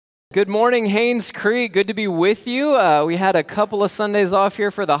Good morning, Haynes Creek. Good to be with you. We had a couple of Sundays off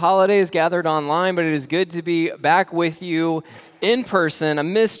here for the holidays, gathered online, but it is good to be back with you in person. I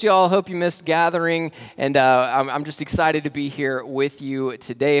missed y'all. Hope you missed gathering, and I'm just excited to be here with you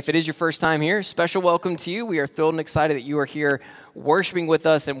today. If it is your first time here, special welcome to you. We are thrilled and excited that you are here worshiping with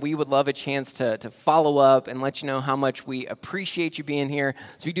us, and we would love a chance to follow up and let you know how much we appreciate you being here.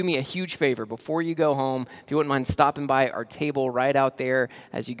 So you do me a huge favor before you go home, if you wouldn't mind stopping by our table right out there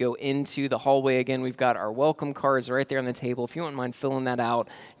as you go into the hallway. Again, we've got our welcome cards right there on the table. If you wouldn't mind filling that out,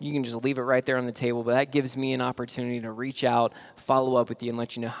 you can just leave it right there on the table, but that gives me an opportunity to reach out, follow up with you, and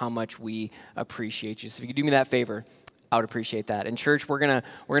let you know how much we appreciate you. So if you could do me that favor, I would appreciate that. In church, we're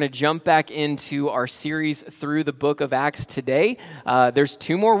gonna jump back into our series through the book of Acts today. There's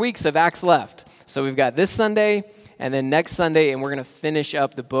 2 more weeks of Acts left. So we've got this Sunday and then next Sunday, and we're gonna finish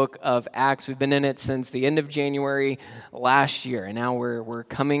up the book of Acts. We've been in it since the end of January last year, and now we're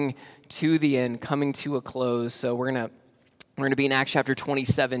coming to the end, coming to a close. So we're going to be in Acts chapter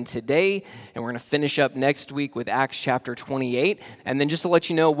 27 today, and we're going to finish up next week with Acts chapter 28. And then just to let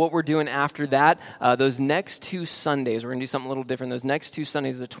you know what we're doing after that, those next 2 Sundays, we're going to do something a little different. Those next 2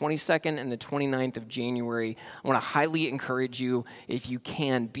 Sundays, the 22nd and the 29th of January, I want to highly encourage you, if you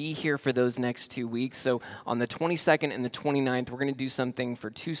can, be here for those next 2 weeks. So on the 22nd and the 29th, we're going to do something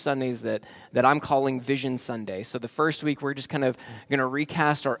for 2 Sundays that I'm calling Vision Sunday. So the first week, we're just kind of going to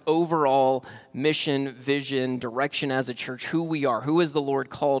recast our overall mission, vision, direction as a church, who we are, who has the Lord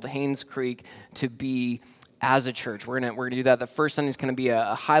called Haynes Creek to be as a church. We're gonna do that. The first Sunday is going to be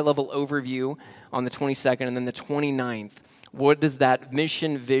a high-level overview on the 22nd, and then the 29th. What does that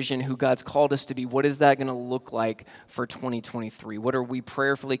mission, vision, who God's called us to be, what is that going to look like for 2023? What are we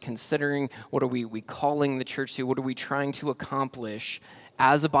prayerfully considering? What are we calling the church to? What are we trying to accomplish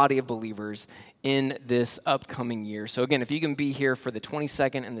as a body of believers in this upcoming year? So again, if you can be here for the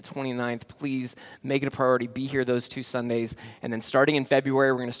 22nd and the 29th, please make it a priority. Be here those 2 Sundays. And then starting in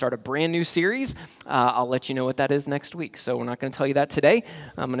February, we're going to start a brand new series. I'll let you know what that is next week. So we're not going to tell you that today.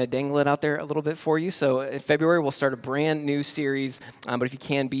 I'm going to dangle it out there a little bit for you. So in February, we'll start a brand new series. But if you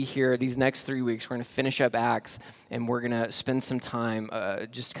can be here these next 3 weeks, we're going to finish up Acts, and we're going to spend some time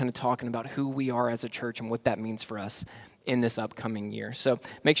just kind of talking about who we are as a church and what that means for us in this upcoming year. So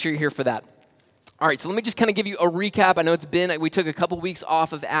make sure you're here for that. All right, so let me just kind of give you a recap. I know we took a couple weeks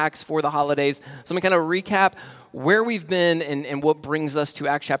off of Acts for the holidays. So let me kind of recap where we've been and what brings us to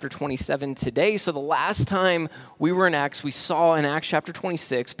Acts chapter 27 today. So the last time we were in Acts, we saw in Acts chapter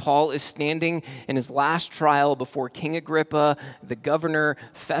 26, Paul is standing in his last trial before King Agrippa, the governor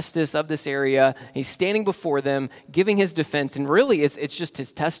Festus of this area. He's standing before them, giving his defense, and really it's just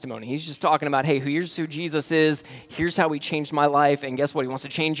his testimony. He's just talking about, hey, here's who Jesus is, here's how he changed my life, and guess what? He wants to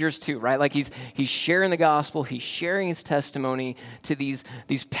change yours too, right? Like he's sharing the gospel, he's sharing his testimony to these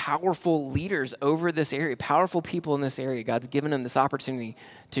powerful leaders over this area, powerful people in this area. God's given them this opportunity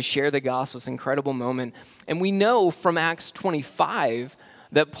to share the gospel, this incredible moment. And we know from Acts 25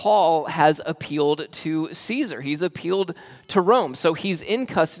 that Paul has appealed to Caesar. He's appealed to Rome. So he's in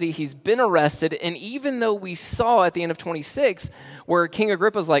custody, he's been arrested, and even though we saw at the end of 26 where King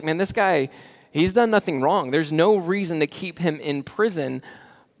Agrippa's like, man, this guy, he's done nothing wrong. There's no reason to keep him in prison.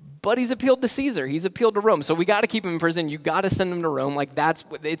 But he's appealed to Caesar. He's appealed to Rome. So we got to keep him in prison. You got to send him to Rome. Like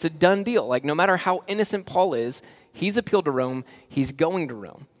it's a done deal. Like no matter how innocent Paul is, he's appealed to Rome. He's going to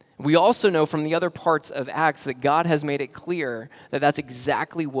Rome. We also know from the other parts of Acts that God has made it clear that that's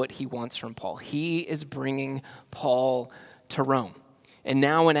exactly what he wants from Paul. He is bringing Paul to Rome. And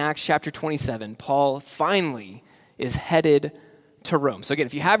now in Acts chapter 27, Paul finally is headed to Rome. So again,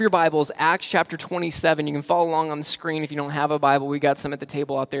 if you have your Bibles, Acts chapter 27, you can follow along on the screen. If you don't have a Bible, we got some at the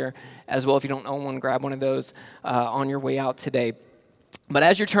table out there as well. If you don't own one, grab one of those on your way out today. But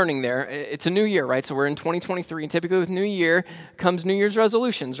as you're turning there, it's a new year, right? So we're in 2023, and typically with New Year comes New Year's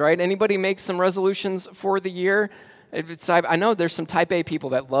resolutions, right? Anybody make some resolutions for the year? I know there's some type A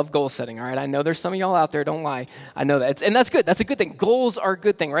people that love goal setting, all right? I know there's some of y'all out there, don't lie. I know that. And that's good. That's a good thing. Goals are a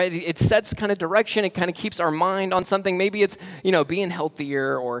good thing, right? It sets kind of direction. It kind of keeps our mind on something. Maybe it's, being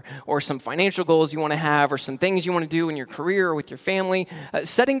healthier or some financial goals you want to have or some things you want to do in your career or with your family.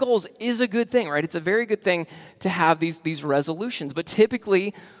 Setting goals is a good thing, right? It's a very good thing to have these resolutions. But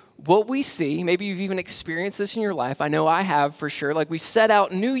typically, what we see, maybe you've even experienced this in your life, I know I have for sure, like we set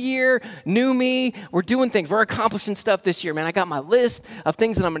out new year, new me, we're doing things, we're accomplishing stuff this year, man. I got my list of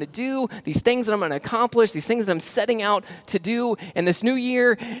things that I'm going to do, these things that I'm going to accomplish, these things that I'm setting out to do in this new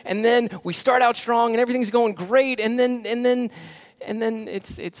year, and then we start out strong and everything's going great, and then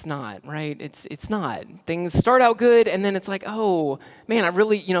it's not, right? It's not. Things start out good, and then it's like, oh, man, I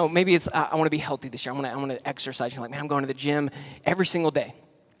really, maybe it's, I want to be healthy this year. I want to exercise. You're like, man, I'm going to the gym every single day.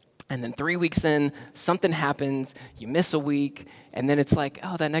 And then 3 weeks in, something happens, you miss a week, and then it's like,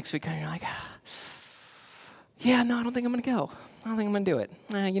 oh, that next week, you're like, yeah, no, I don't think I'm going to go. I don't think I'm going to do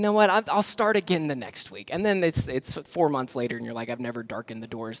it. You know what? I'll start again the next week. And then it's 4 months later, and you're like, I've never darkened the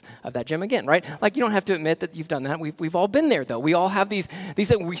doors of that gym again, right? Like, you don't have to admit that you've done that. We've all been there, though. We all have these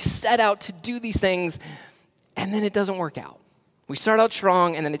things. We set out to do these things, and then it doesn't work out. We start out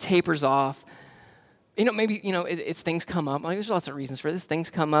strong, and then it tapers off. Maybe it's things come up. Like, there's lots of reasons for this. Things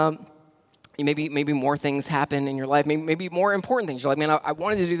come up. Maybe more things happen in your life. Maybe more important things. You're like, man, I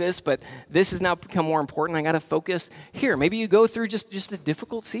wanted to do this, but this has now become more important. I got to focus here. Maybe you go through just a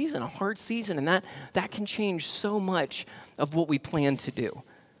difficult season, a hard season, and that can change so much of what we plan to do.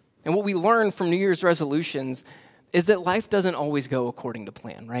 And what we learn from New Year's resolutions is that life doesn't always go according to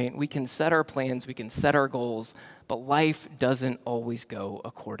plan, right? We can set our plans, we can set our goals, but life doesn't always go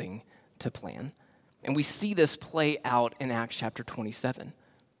according to plan. And we see this play out in Acts chapter 27.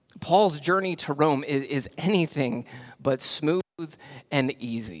 Paul's journey to Rome is anything but smooth and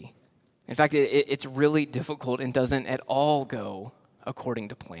easy. In fact, it's really difficult and doesn't at all go according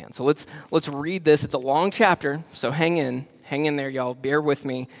to plan. So let's read this. It's a long chapter, so hang in there, y'all. Bear with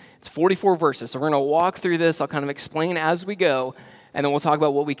me. It's 44 verses, so we're going to walk through this. I'll kind of explain as we go, and then we'll talk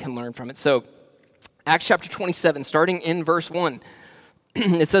about what we can learn from it. So Acts chapter 27, starting in verse 1.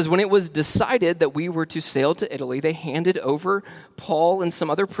 It says, when it was decided that we were to sail to Italy, they handed over Paul and some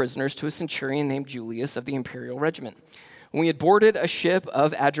other prisoners to a centurion named Julius of the imperial regiment. When we had boarded a ship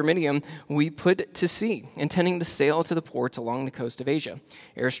of Adramyttium, we put to sea, intending to sail to the ports along the coast of Asia.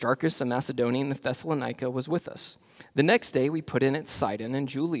 Aristarchus, a Macedonian of Thessalonica, was with us. The next day we put in at Sidon, and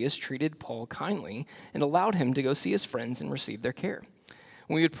Julius treated Paul kindly and allowed him to go see his friends and receive their care.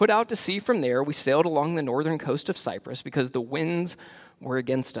 When we had put out to sea from there, we sailed along the northern coast of Cyprus because the winds were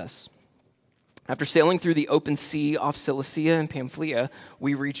against us. After sailing through the open sea off Cilicia and Pamphylia,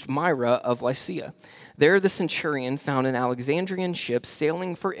 we reached Myra of Lycia. There the centurion found an Alexandrian ship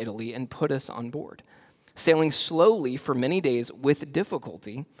sailing for Italy and put us on board. Sailing slowly for many days with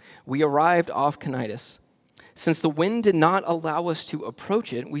difficulty, we arrived off Cnidus. Since the wind did not allow us to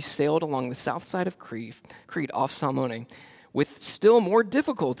approach it, we sailed along the south side of Crete off Salmone. With still more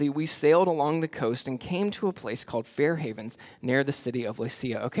difficulty, we sailed along the coast and came to a place called Fair Havens near the city of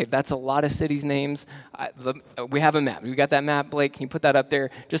Lycia. Okay, that's a lot of cities' names. We have a map. We got that map, Blake? Can you put that up there?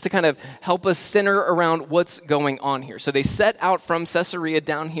 Just to kind of help us center around what's going on here. So they set out from Caesarea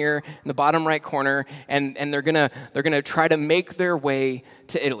down here in the bottom right corner, and they're gonna try to make their way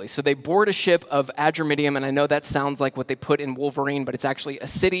to Italy. So they board a ship of Adramyttium, and I know that sounds like what they put in Wolverine, but it's actually a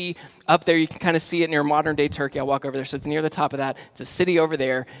city up there. You can kind of see it near modern-day Turkey. I'll walk over there. So it's near the top of that. It's a city over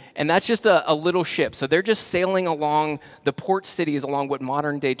there, and that's just a little ship. So they're just sailing along the port cities along what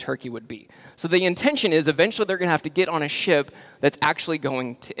modern-day Turkey would be. So the intention is eventually they're going to have to get on a ship that's actually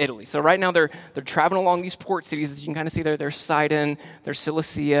going to Italy. So right now they're traveling along these port cities. As you can kind of see there, there's Sidon, there's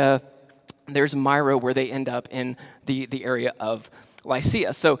Cilicia, there's Myra, where they end up in the area of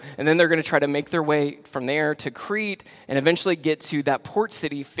Lycia. So, and then they're going to try to make their way from there to Crete and eventually get to that port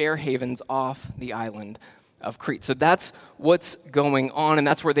city, Fair Havens, off the island of Crete. So that's what's going on, and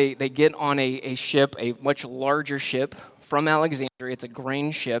that's where they get on a ship, a much larger ship from Alexandria. It's a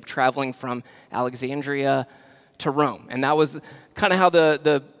grain ship traveling from Alexandria to Rome. And that was kind of how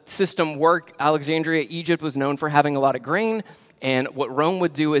the system worked. Alexandria, Egypt, was known for having a lot of grain. And what Rome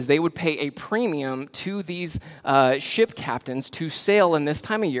would do is they would pay a premium to these ship captains to sail in this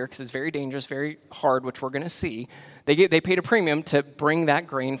time of year, because it's very dangerous, very hard, which we're going to see. They paid a premium to bring that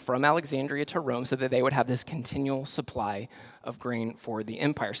grain from Alexandria to Rome so that they would have this continual supply of grain for the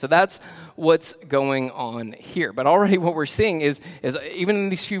empire. So that's what's going on here. But already what we're seeing is even in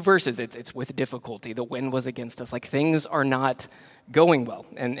these few verses, it's with difficulty. The wind was against us. Like, things are not going well,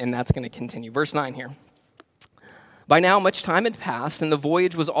 and that's going to continue. Verse 9 here. By now, much time had passed, and the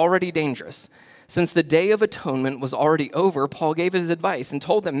voyage was already dangerous. Since the Day of Atonement was already over, Paul gave his advice and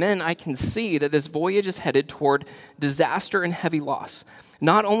told them, "Men, I can see that this voyage is headed toward disaster and heavy loss,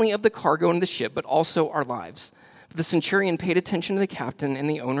 not only of the cargo and the ship, but also our lives." But the centurion paid attention to the captain and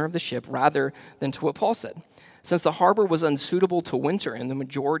the owner of the ship rather than to what Paul said. Since the harbor was unsuitable to winter in, the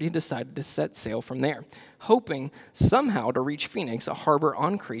majority decided to set sail from there, hoping somehow to reach Phoenix, a harbor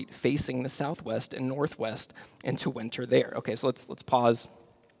on Crete facing the southwest and northwest, and to winter there. Okay, so let's pause.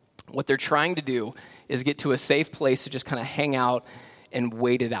 What they're trying to do is get to a safe place to just kind of hang out and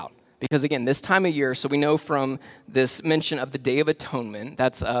wait it out. Because again, this time of year, so we know from this mention of the Day of Atonement,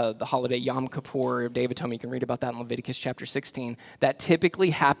 that's the holiday Yom Kippur, Day of Atonement, you can read about that in Leviticus chapter 16, that typically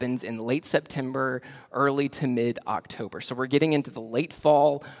happens in late September, early to mid-October. So we're getting into the late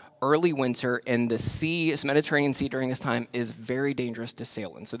fall, early winter, and the sea, this Mediterranean Sea during this time, is very dangerous to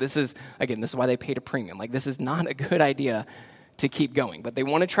sail in. So this is why they paid a premium. Like, this is not a good idea to keep going, but they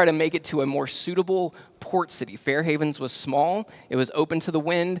want to try to make it to a more suitable port city. Fair Havens was small, it was open to the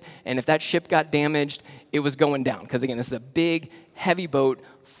wind, and if that ship got damaged, it was going down, because again, this is a big, heavy boat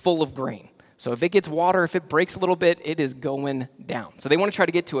full of grain. So if it gets water, if it breaks a little bit, it is going down. So they want to try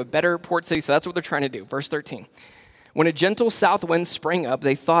to get to a better port city, so that's what they're trying to do. Verse 13. When a gentle south wind sprang up,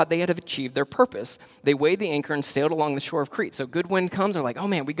 they thought they had achieved their purpose. They weighed the anchor and sailed along the shore of Crete. So good wind comes, they're like, oh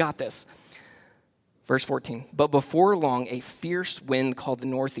man, we got this. Verse 14, but before long, a fierce wind called the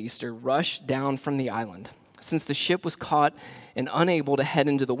northeaster rushed down from the island. Since the ship was caught and unable to head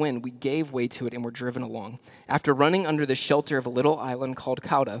into the wind, we gave way to it and were driven along. After running under the shelter of a little island called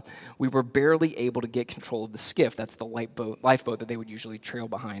Cauda, we were barely able to get control of the skiff. That's the lifeboat that they would usually trail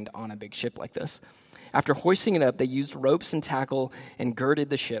behind on a big ship like this. After hoisting it up, they used ropes and tackle and girded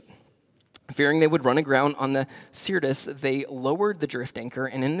the ship. Fearing they would run aground on the Syrtis, they lowered the drift anchor,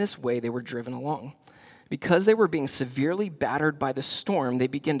 and in this way they were driven along. Because they were being severely battered by the storm, they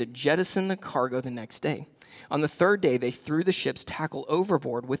began to jettison the cargo the next day. On the third day, they threw the ship's tackle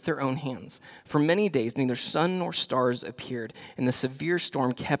overboard with their own hands. For many days, neither sun nor stars appeared, and the severe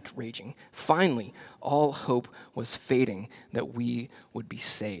storm kept raging. Finally, all hope was fading that we would be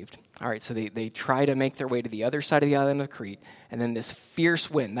saved. All right, so they try to make their way to the other side of the island of Crete, and then this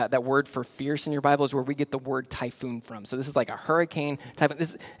fierce wind, that word for fierce in your Bible is where we get the word typhoon from. So this is like a hurricane typhoon.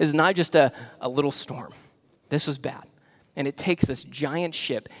 This is not just a little storm. This was bad. And it takes this giant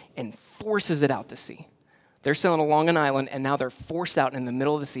ship and forces it out to sea. They're sailing along an island, and now they're forced out in the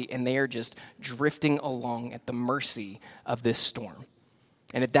middle of the sea, and they are just drifting along at the mercy of this storm.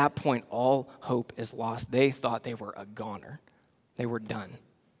 And at that point, all hope is lost. They thought they were a goner. They were done.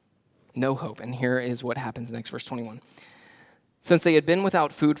 No hope. And here is what happens next, verse 21. Since they had been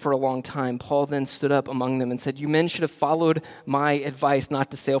without food for a long time, Paul then stood up among them and said, you men should have followed my advice not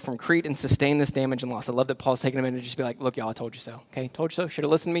to sail from Crete and sustain this damage and loss. I love that Paul's taking a minute to just be like, look, y'all, I told you so. Okay, told you so. Should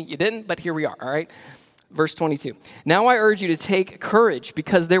have listened to me. You didn't, but here we are, all right? Verse 22. Now I urge you to take courage,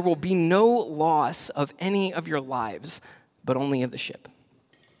 because there will be no loss of any of your lives, but only of the ship.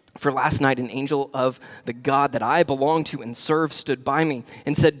 For last night, an angel of the God that I belong to and serve stood by me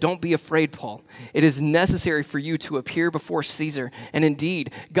and said, don't be afraid, Paul. It is necessary for you to appear before Caesar. And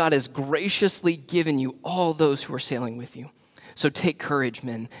indeed, God has graciously given you all those who are sailing with you. So take courage,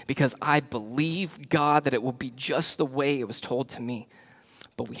 men, because I believe God that it will be just the way it was told to me.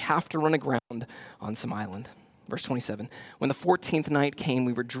 But we have to run aground on some island. Verse 27, when the 14th night came,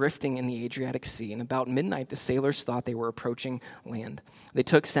 we were drifting in the Adriatic Sea, and about midnight the sailors thought they were approaching land. They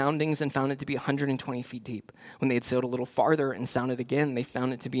took soundings and found it to be 120 feet deep. When they had sailed a little farther and sounded again, they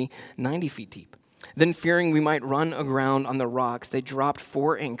found it to be 90 feet deep. Then, fearing we might run aground on the rocks, they dropped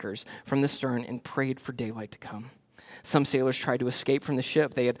 4 anchors from the stern and prayed for daylight to come. Some sailors tried to escape from the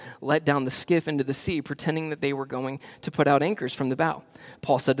ship. They had let down the skiff into the sea, pretending that they were going to put out anchors from the bow.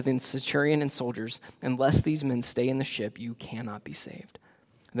 Paul said to the centurion and soldiers, unless these men stay in the ship, you cannot be saved.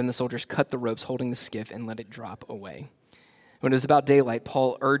 Then the soldiers cut the ropes holding the skiff and let it drop away. When it was about daylight,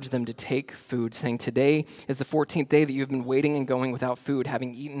 Paul urged them to take food, saying, today is the 14th day that you have been waiting and going without food,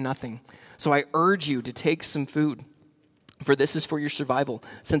 having eaten nothing. So I urge you to take some food, for this is for your survival,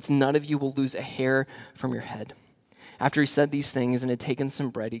 since none of you will lose a hair from your head. After he said these things and had taken some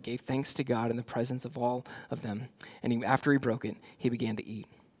bread, he gave thanks to God in the presence of all of them. And after he broke it, he began to eat.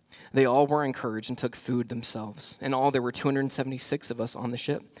 They all were encouraged and took food themselves. In all, there were 276 of us on the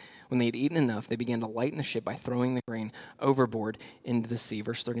ship. When they had eaten enough, they began to lighten the ship by throwing the grain overboard into the sea.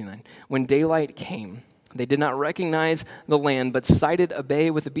 Verse 39. When daylight came, they did not recognize the land, but sighted a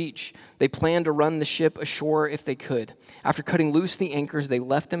bay with a beach. They planned to run the ship ashore if they could. After cutting loose the anchors, they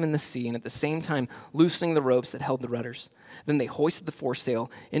left them in the sea, and at the same time loosening the ropes that held the rudders. Then they hoisted the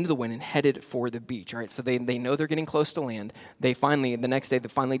foresail into the wind and headed for the beach. All right, so they know they're getting close to land. The next day,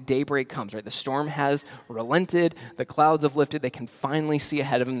 daybreak comes. Right, the storm has relented. The clouds have lifted. They can finally see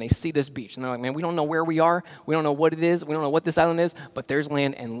ahead of them. They see this beach, and they're like, man, we don't know where we are. We don't know what it is. We don't know what this island is, but there's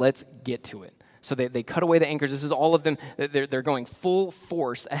land, and let's get to it. So they cut away the anchors. This is all of them. They're going full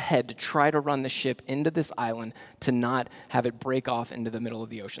force ahead to try to run the ship into this island to not have it break off into the middle of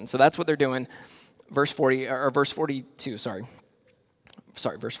the ocean. So that's what they're doing. Verse 42, sorry.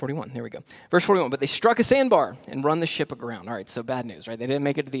 Verse 41. There we go. Verse 41, but they struck a sandbar and run the ship aground. All right, so bad news, right? They didn't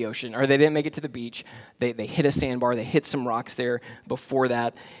make it to the ocean, or they didn't make it to the beach. They hit a sandbar. They hit some rocks there before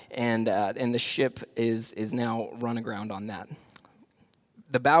that, and the ship is now run aground on that.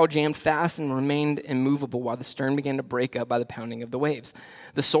 The bow jammed fast and remained immovable while the stern began to break up by the pounding of the waves.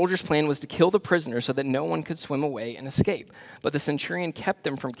 The soldiers' plan was to kill the prisoners so that no one could swim away and escape. But the centurion kept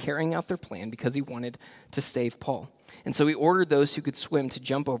them from carrying out their plan because he wanted to save Paul. And so he ordered those who could swim to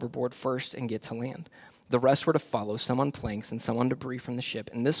jump overboard first and get to land. The rest were to follow, some on planks and some on debris from the ship.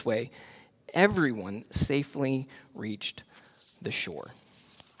 In this way, everyone safely reached the shore.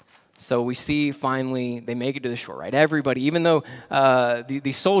 So we see finally they make it to the shore, right? Everybody, even though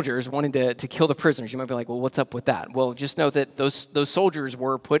these soldiers wanted to kill the prisoners, you might be like, well, what's up with that? Well, just know that those soldiers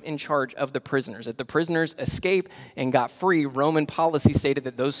were put in charge of the prisoners. If the prisoners escaped and got free, Roman policy stated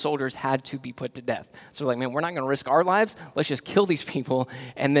that those soldiers had to be put to death. So like, man, we're not going to risk our lives. Let's just kill these people,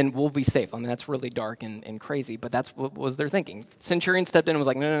 and then we'll be safe. I mean, that's really dark and crazy, but that's what was their thinking. Centurion stepped in and was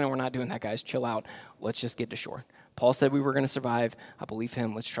like, no, we're not doing that, guys. Chill out. Let's just get to shore. Paul said we were going to survive. I believe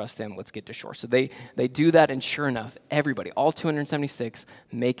him. Let's trust him. Let's get to shore. So they do that, and sure enough, everybody, all 276,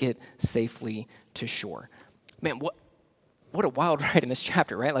 make it safely to shore. Man, what a wild ride in this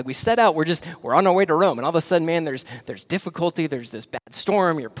chapter, right? Like we set out, we're on our way to Rome, and all of a sudden, man, there's difficulty, there's this bad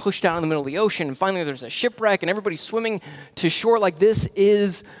storm, you're pushed out in the middle of the ocean, and finally there's a shipwreck, and everybody's swimming to shore. Like this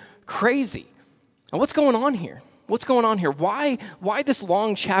is crazy. And what's going on here? What's going on here? Why this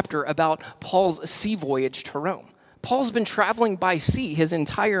long chapter about Paul's sea voyage to Rome? Paul's been traveling by sea his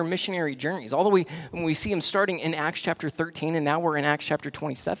entire missionary journeys, all the way when we see him starting in Acts chapter 13, and now we're in Acts chapter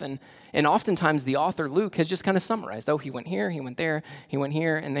 27. And oftentimes the author, Luke, has just kind of summarized, he went here, he went there, he went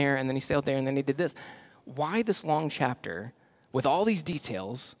here and there, and then he sailed there, and then he did this. Why this long chapter with all these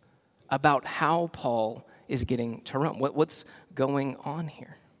details about how Paul is getting to Rome? What's going on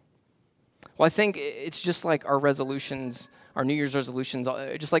here? Well, I think it's just like our resolutions, our New Year's resolutions,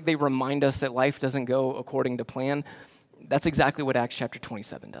 just like they remind us that life doesn't go according to plan. That's exactly what Acts chapter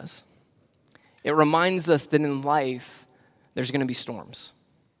 27 does. It reminds us that in life, there's going to be storms.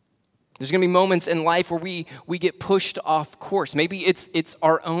 There's going to be moments in life where we get pushed off course. Maybe it's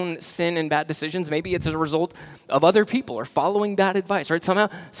our own sin and bad decisions. Maybe it's as a result of other people or following bad advice, right?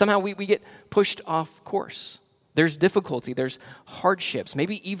 Somehow we get pushed off course. There's difficulty, there's hardships,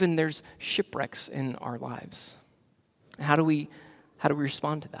 maybe even there's shipwrecks in our lives. How do we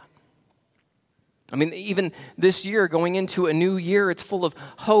respond to that? I mean, even this year, going into a new year, it's full of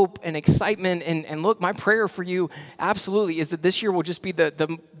hope and excitement. And look, my prayer for you absolutely is that this year will just be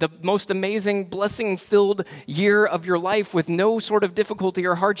the most amazing, blessing-filled year of your life with no sort of difficulty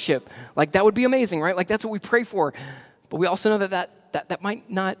or hardship. Like, that would be amazing, right? Like, that's what we pray for. But we also know that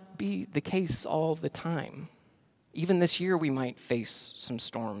might not be the case all the time. Even this year, we might face some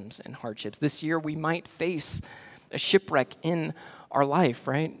storms and hardships. This year, we might face a shipwreck in our life,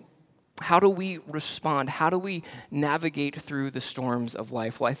 right? How do we respond? How do we navigate through the storms of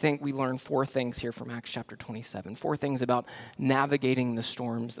life? Well, I think we learn 4 things here from Acts chapter 27. 4 things about navigating the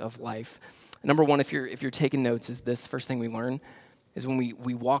storms of life. Number 1, if you're taking notes, is this. First thing we learn is when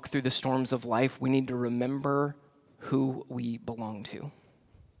we walk through the storms of life, we need to remember who we belong to.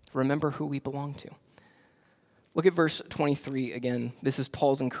 Remember who we belong to. Look at verse 23 again. This is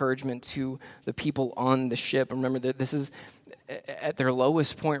Paul's encouragement to the people on the ship. Remember that this is at their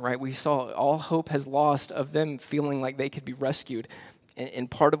lowest point, right? We saw all hope has lost of them feeling like they could be rescued. And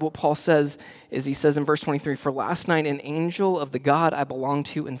part of what Paul says is he says in verse 23, "For last night an angel of the God I belong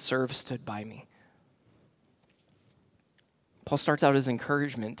to and serve stood by me." Paul starts out his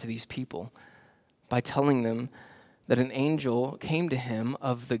encouragement to these people by telling them that an angel came to him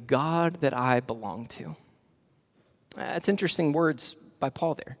of the God that I belong to. That's interesting words by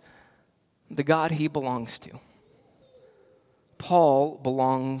Paul there. The God he belongs to. Paul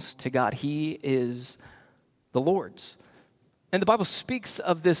belongs to God. He is the Lord's. And the Bible speaks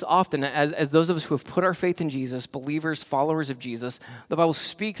of this often as those of us who have put our faith in Jesus, believers, followers of Jesus. The Bible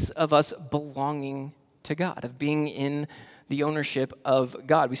speaks of us belonging to God, of being in the ownership of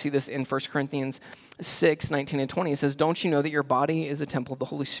God. We see this in 1 Corinthians 6, 19 and 20. It says, "Don't you know that your body is a temple of the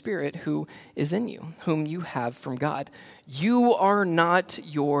Holy Spirit who is in you, whom you have from God? You are not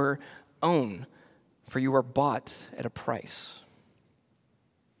your own, for you are bought at a price."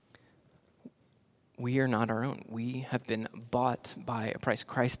 We are not our own. We have been bought by a price.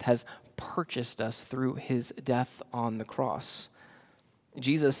 Christ has purchased us through his death on the cross.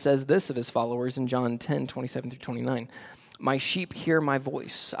 Jesus says this of his followers in John 10, 27 through 29. "My sheep hear my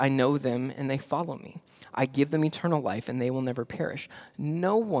voice. I know them, and they follow me. I give them eternal life, and they will never perish.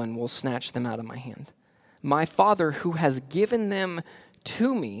 No one will snatch them out of my hand. My Father, who has given them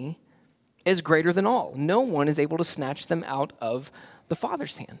to me, is greater than all. No one is able to snatch them out of the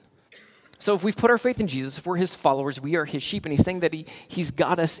Father's hand." So if we've put our faith in Jesus, if we're his followers, we are his sheep, and he's saying that he's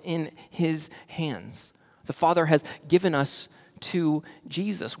got us in his hands. The Father has given us to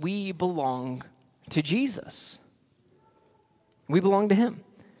Jesus. We belong to Jesus. We belong to him.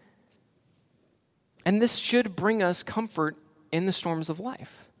 And this should bring us comfort in the storms of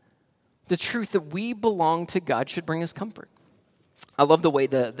life. The truth that we belong to God should bring us comfort. I love the way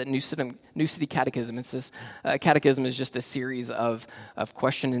the New City Catechism, it's this catechism is just a series of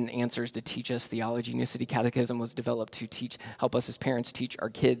question and answers to teach us theology. New City Catechism was developed to help us as parents teach our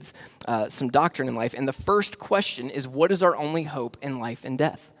kids some doctrine in life. And the first question is, what is our only hope in life and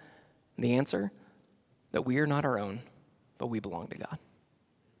death? And the answer, that we are not our own, but we belong to God.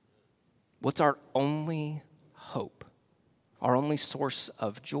 What's our only hope? Our only source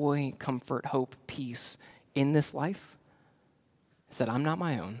of joy, comfort, hope, peace in this life is that I'm not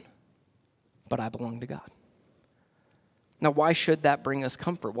my own, but I belong to God. Now, why should that bring us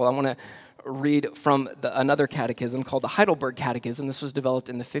comfort? Well, I want to read from another catechism called the Heidelberg Catechism. This was developed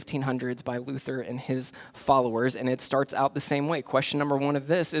in the 1500s by Luther and his followers, and it starts out the same way. Question number 1 of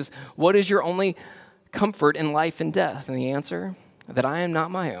this is, what is your only comfort in life and death? And the answer, that I am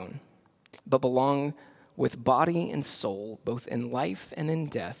not my own, but belong with body and soul, both in life and in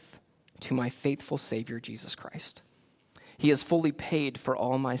death, to my faithful Savior, Jesus Christ. He has fully paid for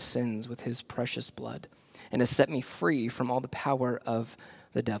all my sins with his precious blood and has set me free from all the power of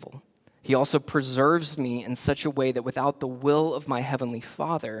the devil. He also preserves me in such a way that without the will of my heavenly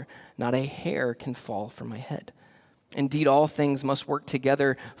Father, not a hair can fall from my head. Indeed, all things must work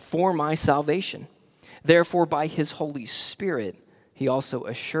together for my salvation. Therefore, by his Holy Spirit, he also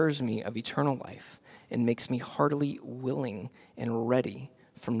assures me of eternal life and makes me heartily willing and ready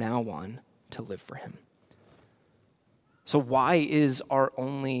from now on to live for him. So why is our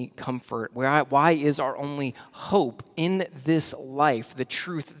only comfort, why is our only hope in this life the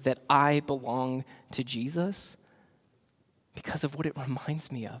truth that I belong to Jesus? Because of what it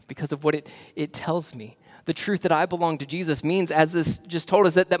reminds me of, because of what it tells me. The truth that I belong to Jesus means, as this just told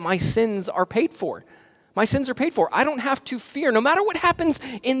us, that my sins are paid for. My sins are paid for. I don't have to fear. No matter what happens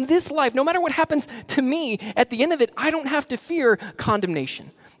in this life, no matter what happens to me at the end of it, I don't have to fear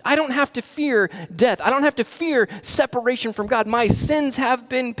condemnation. I don't have to fear death. I don't have to fear separation from God. My sins have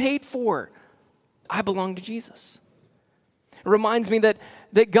been paid for. I belong to Jesus. It reminds me that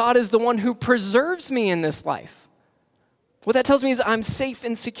God is the one who preserves me in this life. What that tells me is I'm safe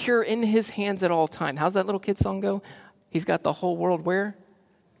and secure in his hands at all times. How's that little kid song go? He's got the whole world where?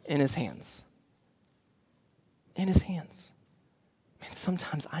 In his hands. In his hands. Man,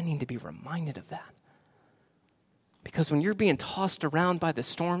 sometimes I need to be reminded of that. Because when you're being tossed around by the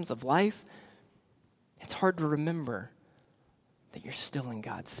storms of life, it's hard to remember that you're still in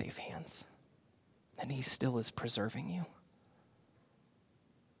God's safe hands, and he still is preserving you.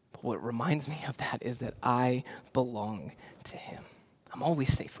 But what reminds me of that is that I belong to him. I'm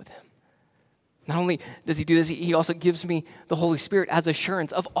always safe with him. Not only does he do this, he also gives me the Holy Spirit as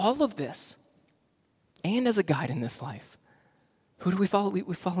assurance of all of this and as a guide in this life. Who do we follow?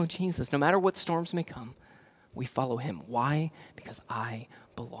 We follow Jesus. No matter what storms may come, we follow him. Why? Because I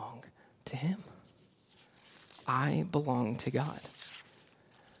belong to him. I belong to God.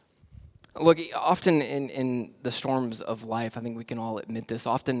 Look, often in the storms of life, I think we can all admit this,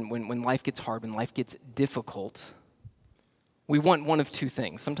 often when life gets hard, when life gets difficult, we want one of two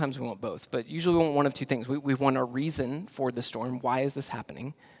things. Sometimes we want both, but usually we want one of two things. We want a reason for the storm. Why is this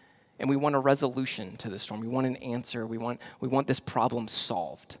happening? And we want a resolution to the storm. We want an answer. We want this problem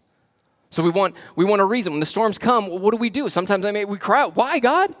solved. So we want a reason. When the storms come, what do? Sometimes we cry out, why,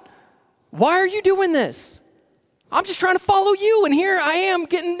 God? Why are you doing this? I'm just trying to follow you, and here I am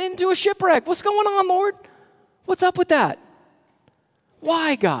getting into a shipwreck. What's going on, Lord? What's up with that?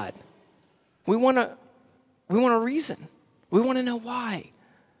 Why, God? We want a reason. We want to know why.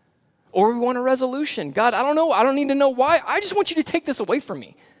 Or we want a resolution. God, I don't know. I don't need to know why. I just want you to take this away from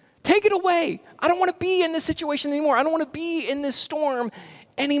me. Take it away. I don't want to be in this situation anymore. I don't want to be in this storm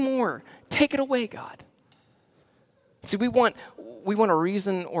anymore. Take it away, God. See, we want a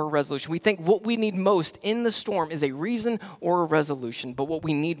reason or a resolution. We think what we need most in the storm is a reason or a resolution. But what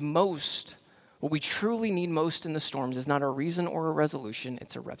we truly need most in the storms is not a reason or a resolution.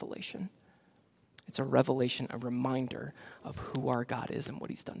 It's a revelation. It's a revelation, a reminder of who our God is and what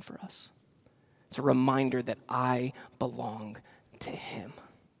he's done for us. It's a reminder that I belong to him,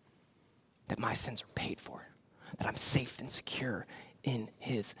 that my sins are paid for, that I'm safe and secure in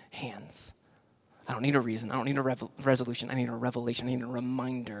his hands. I don't need a reason. I don't need a resolution. I need a revelation. I need a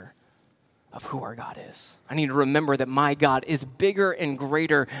reminder of who our God is. I need to remember that my God is bigger and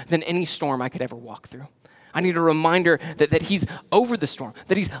greater than any storm I could ever walk through. I need a reminder that he's over the storm,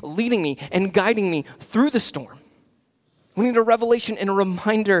 that he's leading me and guiding me through the storm. We need a revelation and a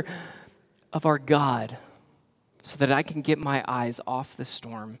reminder of our God so that I can get my eyes off the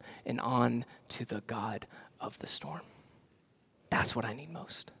storm and on to the God of the storm. That's what I need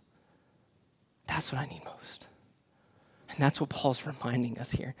most. That's what I need most. And that's what Paul's reminding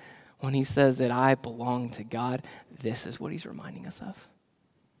us here. When he says that I belong to God, this is what he's reminding us of.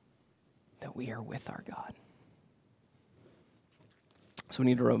 That we are with our God. So we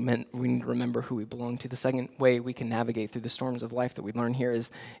need to remember who we belong to. The second way we can navigate through the storms of life that we learn here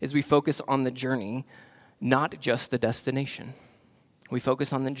is we focus on the journey, not just the destination. We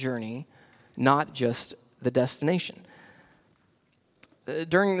focus on the journey, not just the destination.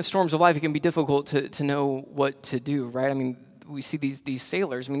 During the storms of life, it can be difficult to know what to do, right? I mean, we see these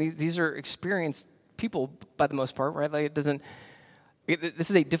sailors. I mean, these are experienced people by the most part, right? Like this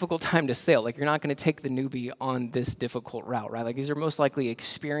is a difficult time to sail. Like, you're not going to take the newbie on this difficult route, right? Like, these are most likely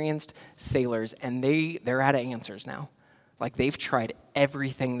experienced sailors, and they're out of answers now. Like, they've tried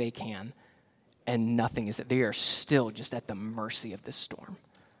everything they can, and nothing is. They are still just at the mercy of this storm.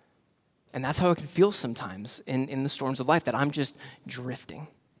 And that's how it can feel sometimes in the storms of life, that I'm just drifting.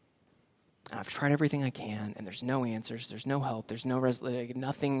 And I've tried everything I can, and there's no answers, there's no help, there's no resolution,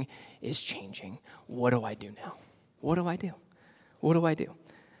 nothing is changing. What do I do now? What do I do? What do I do?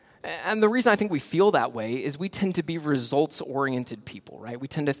 And the reason I think we feel that way is we tend to be results-oriented people, right? We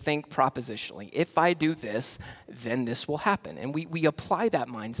tend to think propositionally. If I do this, then this will happen. And we apply that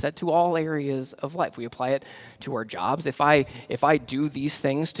mindset to all areas of life. We apply it to our jobs. If I do these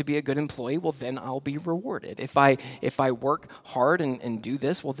things to be a good employee, well, then I'll be rewarded. If I work hard and do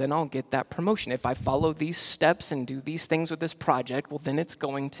this, well, then I'll get that promotion. If I follow these steps and do these things with this project, well, then it's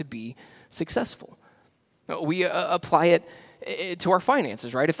going to be successful. We apply it to our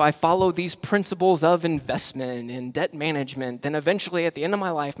finances, right? If I follow these principles of investment and debt management, then eventually at the end of my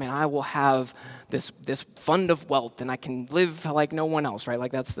life, man, I will have this fund of wealth and I can live like no one else, right?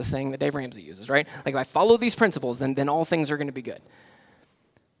 Like, that's the saying that Dave Ramsey uses, right? Like, if I follow these principles, then all things are going to be good.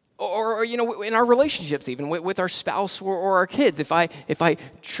 Or in our relationships, even with our spouse or our kids, if I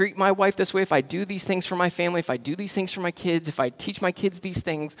treat my wife this way, if I do these things for my family, if I do these things for my kids, if I teach my kids these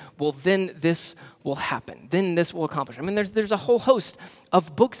things, well, then this will happen. Then this will accomplish. I mean, there's a whole host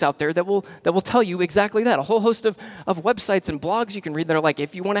of books out there that will tell you exactly that. A whole host of websites and blogs you can read that are like,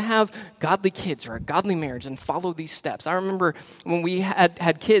 if you want to have godly kids or a godly marriage, and follow these steps. I remember when we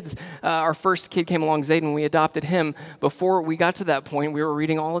had kids, our first kid came along, Zayden, we adopted him. Before we got to that point, we were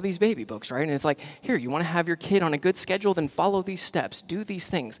reading all of these baby books, right? And it's like, here, you want to have your kid on a good schedule, then follow these steps, do these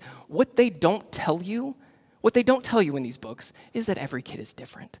things. What they don't tell you in these books is that every kid is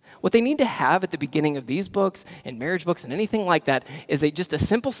different. What they need to have at the beginning of these books and marriage books and anything like that is just a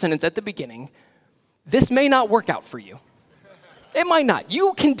simple sentence at the beginning. This may not work out for you. It might not.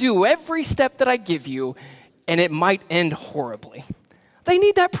 You can do every step that I give you, and it might end horribly. They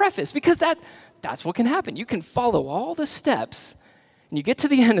need that preface, because that's what can happen. You can follow all the steps, and you get to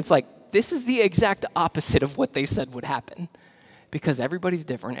the end, it's like, this is the exact opposite of what they said would happen. Because everybody's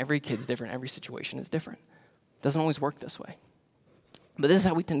different, every kid's different, every situation is different. It doesn't always work this way. But this is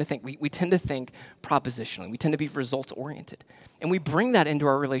how we tend to think. We tend to think propositionally. We tend to be results-oriented. And we bring that into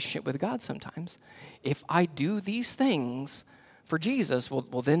our relationship with God sometimes. If I do these things for Jesus,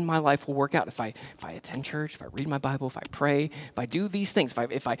 well, then my life will work out. If I attend church, if I read my Bible, if I pray, if I do these things,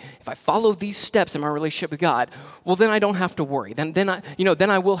 if I follow these steps in my relationship with God, well, then I don't have to worry. Then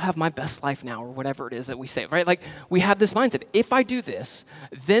I will have my best life now, or whatever it is that we say, right? Like, we have this mindset. If I do this,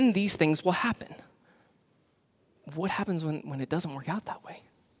 then these things will happen. What happens when it doesn't work out that way?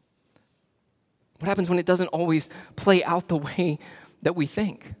 What happens when it doesn't always play out the way that we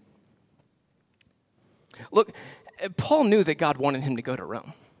think? Look, Paul knew that God wanted him to go to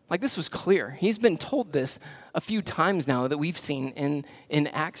Rome. Like, this was clear. He's been told this a few times now that we've seen in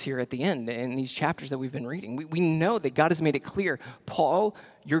Acts here at the end, in these chapters that we've been reading. We know that God has made it clear, Paul,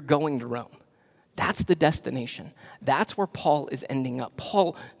 you're going to Rome. That's the destination. That's where Paul is ending up.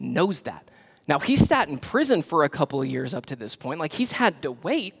 Paul knows that. Now, he sat in prison for a couple of years up to this point. Like, he's had to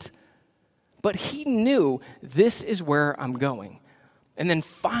wait, but he knew this is where I'm going. And then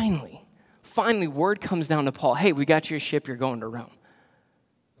finally, word comes down to Paul, hey, we got you a ship, you're going to Rome.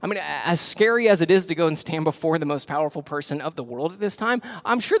 I mean, as scary as it is to go and stand before the most powerful person of the world at this time,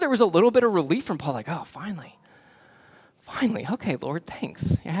 I'm sure there was a little bit of relief from Paul, like, oh, finally, okay, Lord,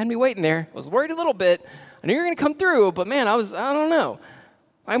 thanks. You had me waiting there. I was worried a little bit. I knew you were going to come through, but man, I don't know.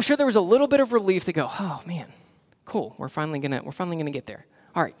 I'm sure there was a little bit of relief to go, oh man, cool, we're finally gonna get there.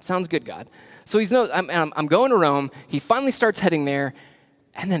 All right, sounds good, God. So he knows I'm going to Rome. He finally starts heading there,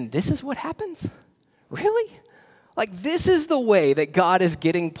 and then this is what happens? Really? Like, this is the way that God is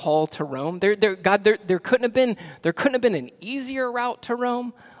getting Paul to Rome. There couldn't have been an easier route to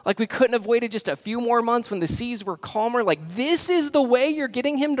Rome. Like, we couldn't have waited just a few more months when the seas were calmer. Like, this is the way you're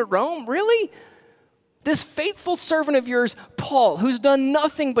getting him to Rome? Really? This faithful servant of yours, Paul, who's done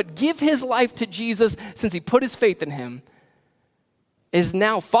nothing but give his life to Jesus since he put his faith in him, is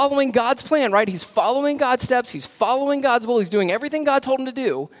now following God's plan, right? He's following God's steps. He's following God's will. He's doing everything God told him to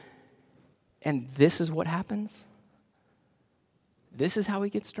do. And this is what happens. This is how he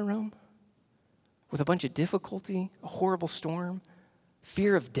gets to Rome. With a bunch of difficulty, a horrible storm,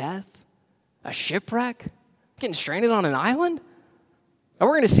 fear of death, a shipwreck, getting stranded on an island. And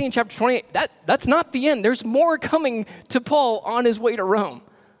we're going to see in chapter 28, that's not the end. There's more coming to Paul on his way to Rome.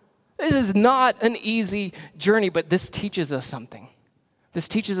 This is not an easy journey, but this teaches us something. This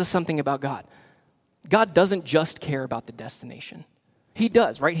teaches us something about God. God doesn't just care about the destination. He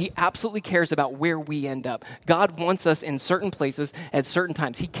does, right? He absolutely cares about where we end up. God wants us in certain places at certain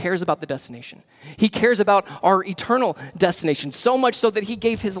times. He cares about the destination. He cares about our eternal destination, so much so that he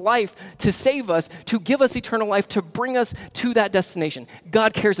gave his life to save us, to give us eternal life, to bring us to that destination.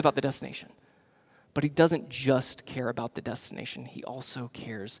 God cares about the destination. But he doesn't just care about the destination. He also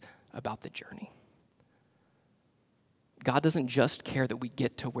cares about the journey. God doesn't just care that we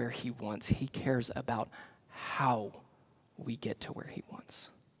get to where he wants. He cares about how we get to where he wants.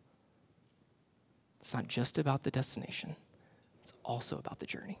 It's not just about the destination. It's also about the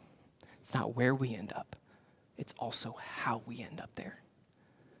journey. It's not where we end up. It's also how we end up there.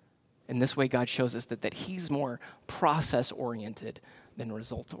 In this way, God shows us that he's more process-oriented than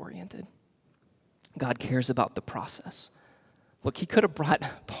result-oriented. God cares about the process. Look, he could have brought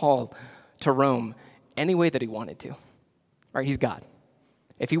Paul to Rome any way that he wanted to. Right? He's God.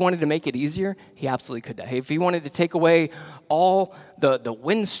 If he wanted to make it easier, he absolutely could. If he wanted to take away all the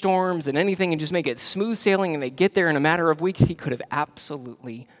windstorms and anything and just make it smooth sailing and they get there in a matter of weeks, he could have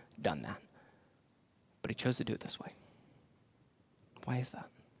absolutely done that. But he chose to do it this way. Why is that?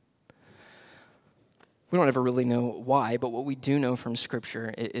 We don't ever really know why, but what we do know from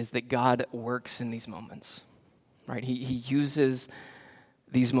Scripture is that God works in these moments. Right? He uses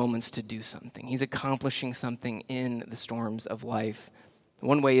these moments to do something. He's accomplishing something in the storms of life.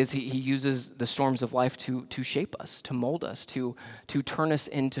 One way is he uses the storms of life to shape us, to mold us, to turn us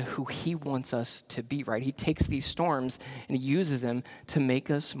into who he wants us to be, right? He takes these storms and he uses them to make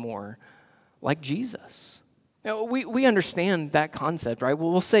us more like Jesus. Now, we understand that concept, right?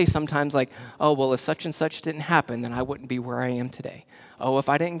 We'll say sometimes like, oh, well, if such and such didn't happen, then I wouldn't be where I am today. Oh, if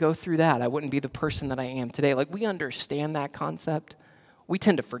I didn't go through that, I wouldn't be the person that I am today. Like, we understand that concept. We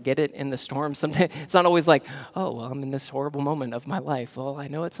tend to forget it in the storm. Sometimes it's not always like, oh, well, I'm in this horrible moment of my life. Well, I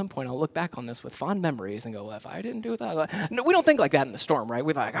know at some point I'll look back on this with fond memories and go, well, if I didn't do that. No, we don't think like that in the storm, right?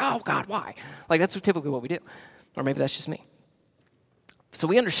 We're like, oh, God, why? Like, that's typically what we do. Or maybe that's just me. So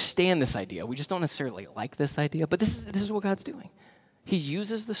we understand this idea. We just don't necessarily like this idea, but this is what God's doing. He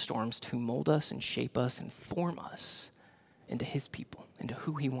uses the storms to mold us and shape us and form us into his people, into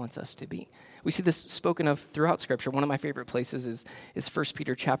who he wants us to be. We see this spoken of throughout Scripture. One of my favorite places is 1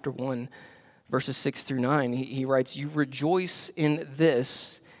 Peter chapter 1, verses 6 through 9. He writes, you rejoice in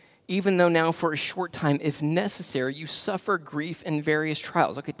this, even though now for a short time, if necessary, you suffer grief in various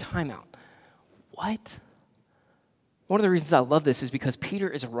trials. Okay, time out. What? One of the reasons I love this is because Peter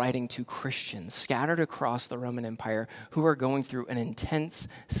is writing to Christians scattered across the Roman Empire who are going through an intense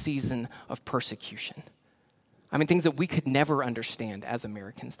season of persecution. I mean, things that we could never understand as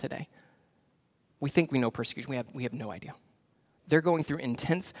Americans today. We think we know persecution. We have no idea. They're going through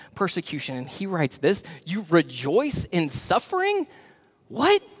intense persecution, and he writes this, you rejoice in suffering?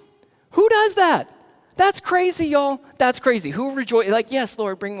 What? Who does that? That's crazy, y'all. That's crazy. Who rejoices? Like, yes,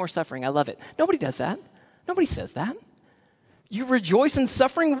 Lord, bring more suffering. I love it. Nobody does that. Nobody says that. You rejoice in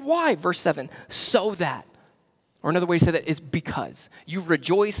suffering? Why? Verse 7, so that. Or another way to say that is because. You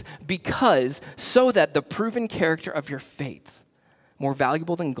rejoice because, so that the proven character of your faith, more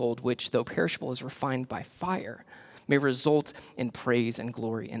valuable than gold, which, though perishable, is refined by fire, may result in praise and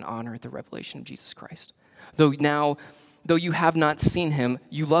glory and honor at the revelation of Jesus Christ. Though you have not seen him,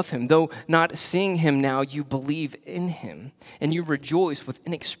 you love him. Though not seeing him now, you believe in him. And you rejoice with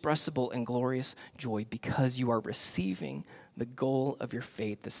inexpressible and glorious joy because you are receiving the goal of your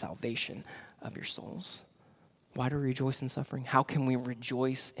faith, the salvation of your souls. Why do we rejoice in suffering? How can we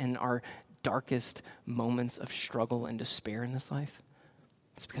rejoice in our darkest moments of struggle and despair in this life?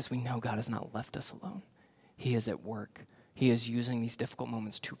 It's because we know God has not left us alone. He is at work. He is using these difficult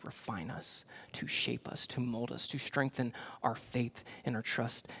moments to refine us, to shape us, to mold us, to strengthen our faith and our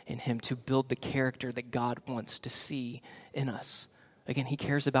trust in him, to build the character that God wants to see in us. Again, he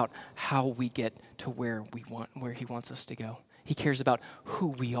cares about how we get to where he wants us to go. He cares about who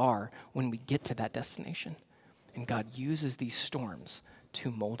we are when we get to that destination. And God uses these storms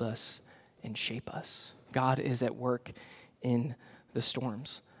to mold us and shape us. God is at work in the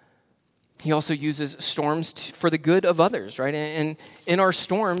storms. He also uses storms for the good of others, right? And in our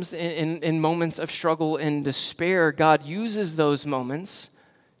storms, in moments of struggle and despair, God uses those moments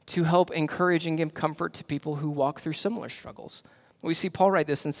to help encourage and give comfort to people who walk through similar struggles. We see Paul write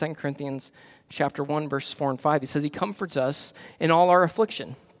this in 2 Corinthians chapter 1, verse 4 and 5. He says, he comforts us in all our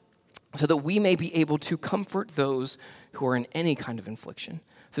affliction, so that we may be able to comfort those who are in any kind of affliction,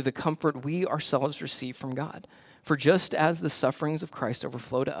 through the comfort we ourselves receive from God. For just as the sufferings of Christ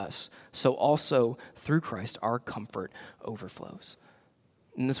overflow to us, so also through Christ our comfort overflows.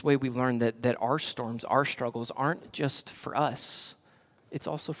 In this way we learn that our storms, our struggles aren't just for us, it's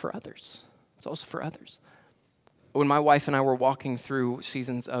also for others. It's also for others. When my wife and I were walking through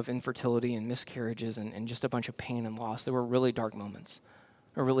seasons of infertility and miscarriages and just a bunch of pain and loss, there were really dark moments,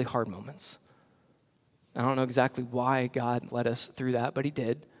 or really hard moments. I don't know exactly why God led us through that, but he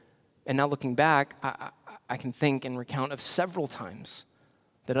did. And now looking back, I can think and recount of several times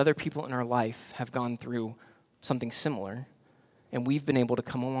that other people in our life have gone through something similar, and we've been able to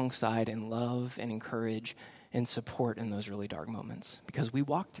come alongside and love and encourage and support in those really dark moments because we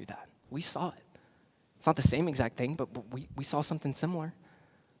walked through that. We saw it. It's not the same exact thing, but we saw something similar.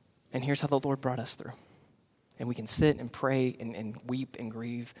 And here's how the Lord brought us through. And we can sit and pray and weep and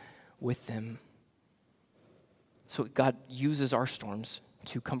grieve with them. So God uses our storms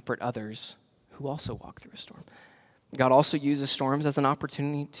to comfort others who also walk through a storm. God also uses storms as an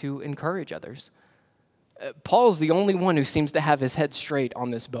opportunity to encourage others. Paul's the only one who seems to have his head straight on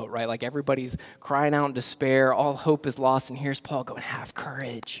this boat, right? Like everybody's crying out in despair, all hope is lost, and here's Paul going, have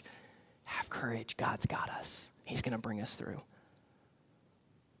courage. Have courage. God's got us. He's going to bring us through.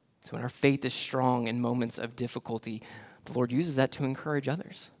 So when our faith is strong in moments of difficulty, the Lord uses that to encourage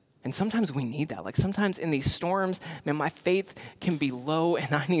others. And sometimes we need that. Like sometimes in these storms, man, my faith can be low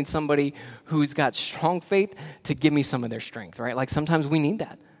and I need somebody who's got strong faith to give me some of their strength, right? Like sometimes we need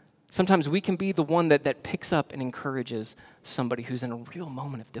that. Sometimes we can be the one that picks up and encourages somebody who's in a real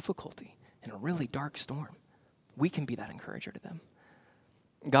moment of difficulty, in a really dark storm. We can be that encourager to them.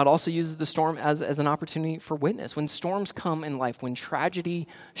 God also uses the storm as an opportunity for witness. When storms come in life, when tragedy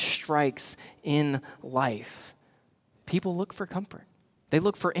strikes in life, people look for comfort. They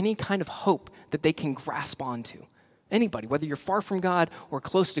look for any kind of hope that they can grasp onto. Anybody, whether you're far from God or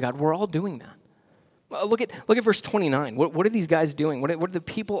close to God, we're all doing that. Look at verse 29. What are these guys doing? What are the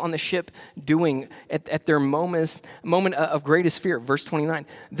people on the ship doing at their moment of greatest fear? Verse 29.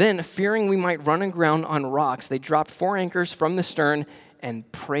 Then, fearing we might run aground on rocks, they dropped 4 anchors from the stern and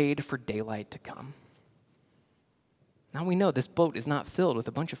prayed for daylight to come. Now we know this boat is not filled with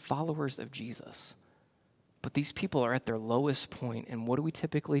a bunch of followers of Jesus. But these people are at their lowest point, and what do we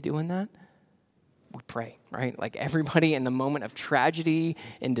typically do in that? We pray, right? Like everybody in the moment of tragedy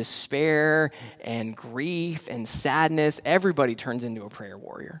and despair and grief and sadness, everybody turns into a prayer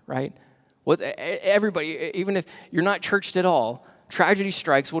warrior, right? Everybody, even if you're not churched at all, tragedy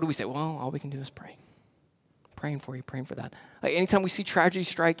strikes, what do we say? Well, all we can do is pray. Praying for you, praying for that. Like anytime we see tragedy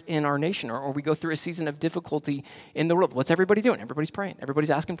strike in our nation or we go through a season of difficulty in the world, what's everybody doing? Everybody's praying. Everybody's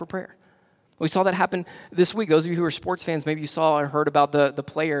asking for prayer. We saw that happen this week. Those of you who are sports fans, maybe you saw or heard about the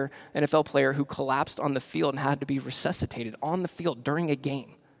NFL player who collapsed on the field and had to be resuscitated on the field during a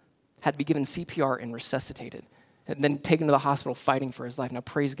game. Had to be given CPR and resuscitated. And then taken to the hospital fighting for his life. Now,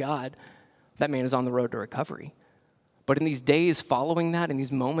 praise God, that man is on the road to recovery. But in these days following that, in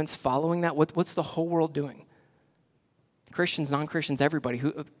these moments following that, what's the whole world doing? Christians, non-Christians, everybody,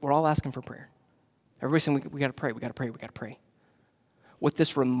 we're all asking for prayer. Everybody's saying, we got to pray, we got to pray, we got to pray. What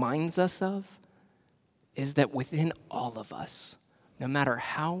this reminds us of is that within all of us, no matter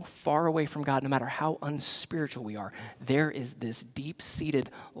how far away from God, no matter how unspiritual we are, there is this deep-seated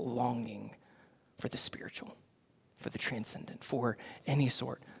longing for the spiritual, for the transcendent, for any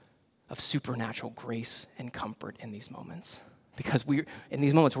sort of supernatural grace and comfort in these moments. Because in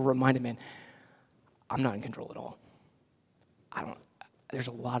these moments, we're reminded, man, I'm not in control at all. There's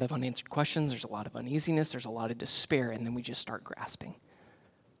a lot of unanswered questions, there's a lot of uneasiness, there's a lot of despair, and then we just start grasping.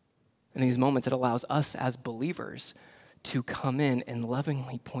 In these moments, it allows us as believers to come in and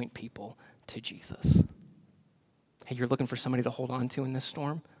lovingly point people to Jesus. Hey, you're looking for somebody to hold on to in this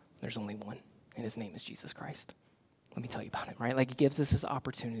storm? There's only one, and his name is Jesus Christ. Let me tell you about him, right? Like, he gives us this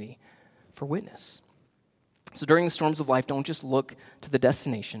opportunity for witness. So during the storms of life, don't just look to the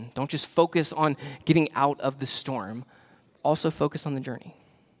destination. Don't just focus on getting out of the storm. Also focus on the journey.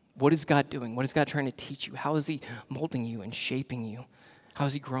 What is God doing? What is God trying to teach you? How is he molding you and shaping you? How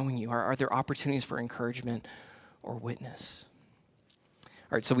is he growing you? Are there opportunities for encouragement or witness?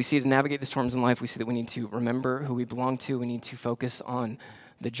 All right, so we see to navigate the storms in life, we see that we need to remember who we belong to. We need to focus on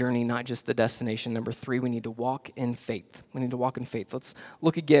the journey, not just the destination. Number 3, we need to walk in faith. We need to walk in faith. Let's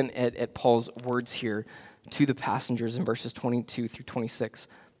look again at Paul's words here to the passengers in verses 22 through 26.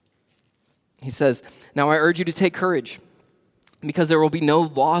 He says, "Now I urge you to take courage, because there will be no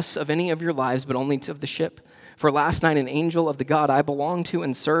loss of any of your lives, but only of the ship. For last night an angel of the God I belong to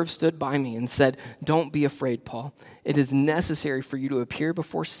and serve stood by me and said, 'Don't be afraid, Paul. It is necessary for you to appear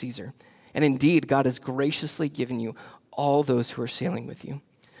before Caesar. And indeed, God has graciously given you all those who are sailing with you.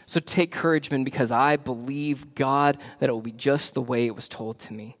 So take courage, men, because I believe God that it will be just the way it was told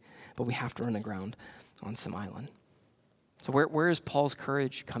to me.'" But we have to run aground on some island. So where is Paul's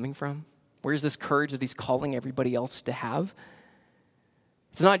courage coming from? Where's this courage that he's calling everybody else to have?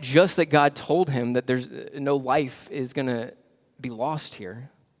 It's not just that God told him that there's no life is going to be lost here.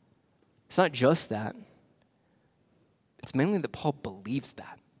 It's not just that. It's mainly that Paul believes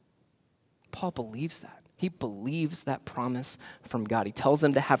that. Paul believes that. He believes that promise from God. He tells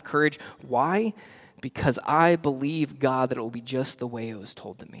them to have courage. Why? Because I believe God that it will be just the way it was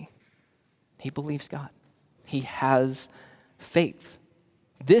told to me. He believes God. He has faith.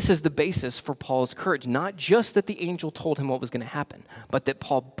 This is the basis for Paul's courage. Not just that the angel told him what was going to happen, but that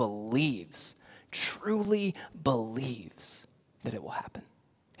Paul believes, truly believes that it will happen.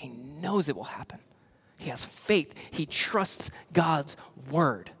 He knows it will happen. He has faith. He trusts God's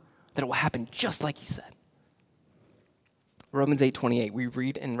word that it will happen just like he said. Romans 8:28, we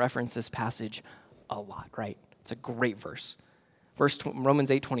read and reference this passage a lot, right? It's a great verse. Romans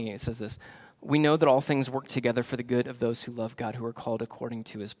 8:28 says this, "We know that all things work together for the good of those who love God, who are called according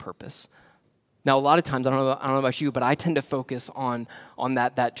to his purpose." Now, a lot of times, I don't know about you, but I tend to focus on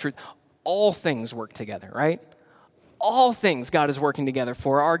that truth. All things work together, right? All things God is working together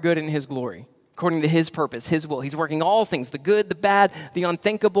for our good and his glory, according to his purpose, his will. He's working all things, the good, the bad, the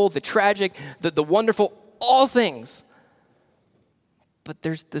unthinkable, the tragic, the wonderful, all things. But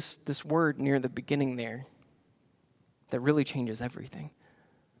there's this word near the beginning there that really changes everything.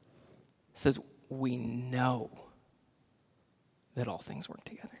 It says, we know that all things work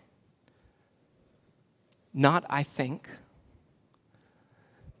together. Not I think.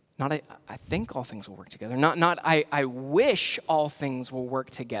 Not I think all things will work together. Not I wish all things will work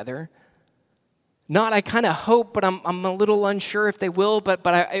together. Not I kind of hope, but I'm a little unsure if they will, but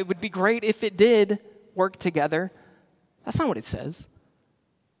it would be great if it did work together. That's not what it says.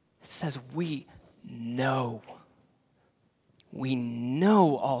 It says we know. We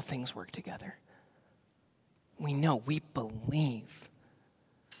know all things work together. We know, we believe.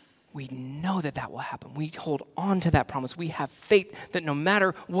 We know that will happen. We hold on to that promise. We have faith that no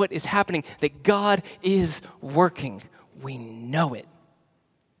matter what is happening, that God is working. We know it.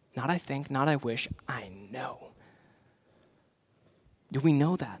 Not I think, not I wish, I know. Do we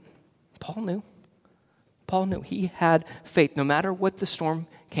know that? Paul knew. Paul knew. He had faith. No matter what the storm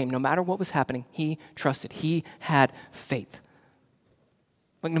came, no matter what was happening, he trusted. He had faith.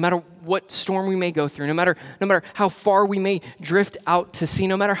 Like no matter what storm we may go through, no matter how far we may drift out to sea,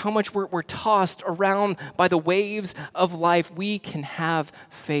 no matter how much we're tossed around by the waves of life, we can have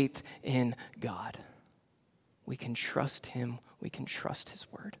faith in God. We can trust him. We can trust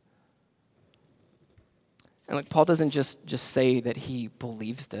his word. And look, Paul doesn't just say that he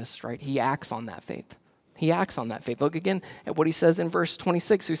believes this, right? He acts on that faith. He acts on that faith. Look again at what he says in verse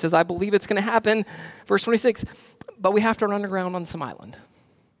 26. He says, I believe it's going to happen. Verse 26, but we have to run aground on some island.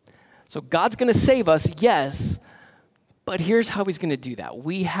 So God's going to save us, yes, but here's how he's going to do that.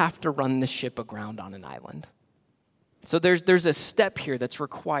 We have to run the ship aground on an island. So there's a step here that's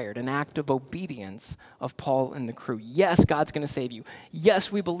required, an act of obedience of Paul and the crew. Yes, God's going to save you.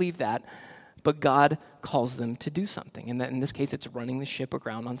 Yes, we believe that, but God calls them to do something. And in this case, it's running the ship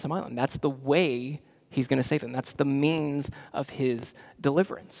aground on some island. That's the way he's going to save them. That's the means of his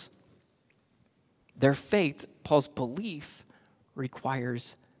deliverance. Their faith, Paul's belief,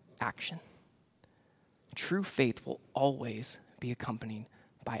 requires action. True faith will always be accompanied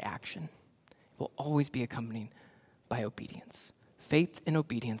by action. It will always be accompanied by obedience. Faith and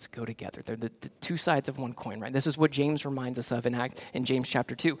obedience go together. They're the two sides of one coin, right? This is what James reminds us of in James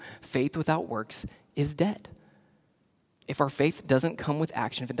chapter 2. Faith without works is dead. If our faith doesn't come with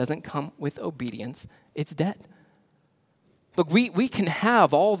action, if it doesn't come with obedience, it's dead. Look, we can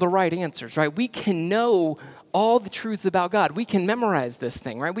have all the right answers, right? We can know all the truths about God. We can memorize this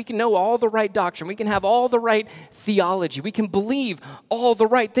thing, right? We can know all the right doctrine. We can have all the right theology. We can believe all the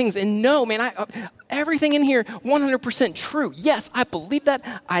right things. And no, man, everything in here, 100% true. Yes, I believe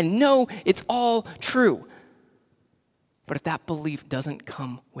that. I know it's all true. But if that belief doesn't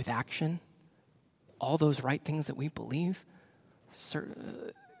come with action, all those right things that we believe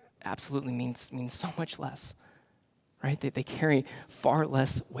absolutely means so much less. Right? They carry far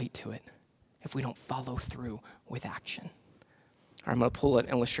less weight to it if we don't follow through with action. All right, I'm going to pull an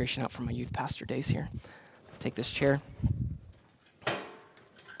illustration out from my youth pastor days here. Take this chair.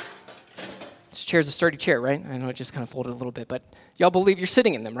 This chair's a sturdy chair, right? I know it just kind of folded a little bit, but y'all believe you're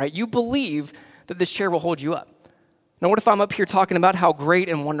sitting in them, right? You believe that this chair will hold you up. Now, what if I'm up here talking about how great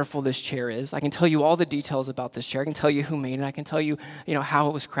and wonderful this chair is? I can tell you all the details about this chair. I can tell you who made it. I can tell you, how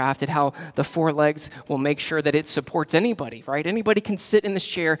it was crafted, how the four legs will make sure that it supports anybody, right? Anybody can sit in this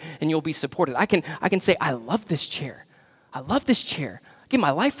chair and you'll be supported. I can say, I love this chair. I love this chair. I give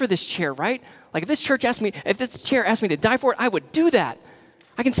my life for this chair, right? Like if this chair asked me to die for it, I would do that.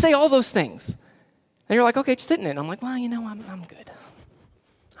 I can say all those things. And you're like, okay, just sit in it. And I'm like, well, I'm good.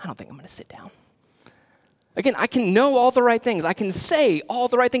 I don't think I'm going to sit down. Again, I can know all the right things. I can say all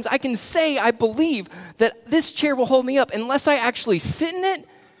the right things. I can say I believe that this chair will hold me up. Unless I actually sit in it,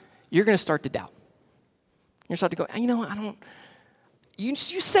 you're going to start to doubt. You're going to start to go, I don't. You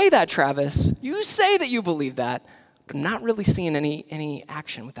say that, Travis. You say that you believe that, but I'm not really seeing any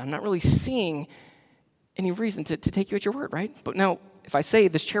action with that. I'm not really seeing any reason to take you at your word, right? But now, if I say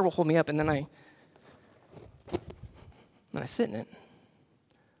this chair will hold me up and then I sit in it,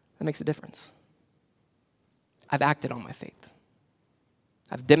 that makes a difference. I've acted on my faith.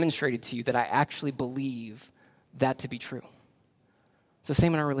 I've demonstrated to you that I actually believe that to be true. It's the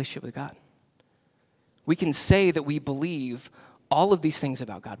same in our relationship with God. We can say that we believe all of these things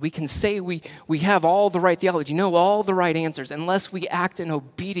about God. We can say we have all the right theology, know all the right answers. Unless we act in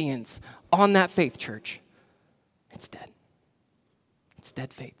obedience on that faith, church, it's dead. It's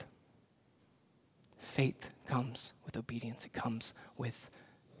dead faith. Faith comes with obedience. It comes with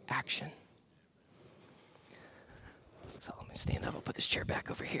action. So let me stand up. I'll put this chair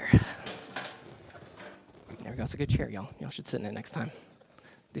back over here. There we go. It's a good chair, y'all. Y'all should sit in it next time.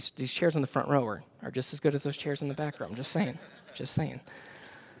 These chairs in the front row are just as good as those chairs in the back row. I'm just saying. Just saying.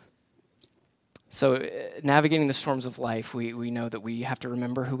 So navigating the storms of life, we know that we have to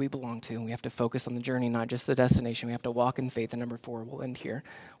remember who we belong to. We have to focus on the journey, not just the destination. We have to walk in faith. And number 4, we'll end here.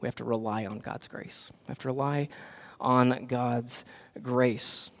 We have to rely on God's grace. We have to rely on God's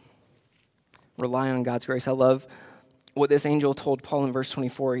grace. Rely on God's grace. I love what this angel told Paul in verse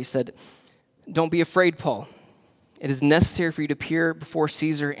 24. He said, "Don't be afraid, Paul. It is necessary for you to appear before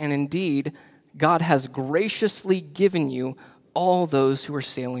Caesar, and indeed, God has graciously given you all those who are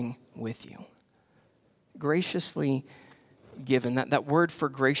sailing with you." Graciously given. That word for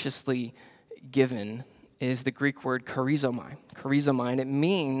graciously given is the Greek word charizomai. Charizomai,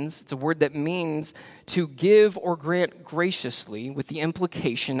 and it's a word that means to give or grant graciously with the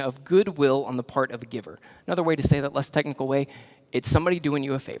implication of goodwill on the part of a giver. Another way to say that, less technical way, it's somebody doing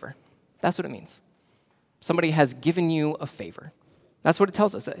you a favor. That's what it means. Somebody has given you a favor. That's what it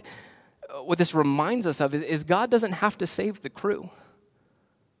tells us. What this reminds us of is God doesn't have to save the crew.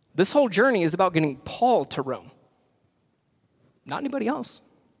 This whole journey is about getting Paul to Rome, not anybody else.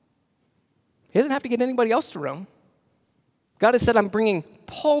 He doesn't have to get anybody else to Rome. God has said, I'm bringing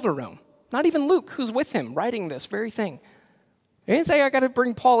Paul to Rome. Not even Luke, who's with him, writing this very thing. He didn't say, I got to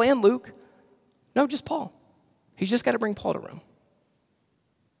bring Paul and Luke. No, just Paul. He's just got to bring Paul to Rome.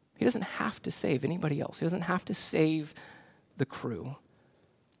 He doesn't have to save anybody else. He doesn't have to save the crew.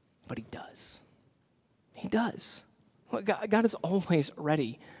 But he does. He does. God is always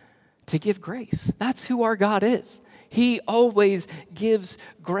ready to give grace. That's who our God is. He always gives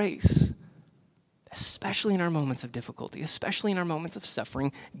grace. Especially in our moments of difficulty, especially in our moments of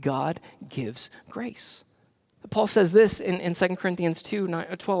suffering, God gives grace. Paul says this in 2 Corinthians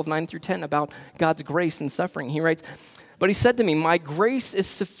 12, 9 through 10 about God's grace and suffering. He writes, "But he said to me, my grace is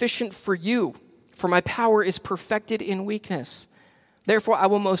sufficient for you, for my power is perfected in weakness. Therefore, I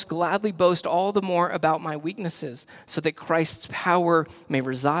will most gladly boast all the more about my weaknesses, so that Christ's power may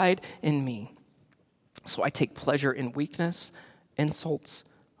reside in me. So I take pleasure in weakness, insults,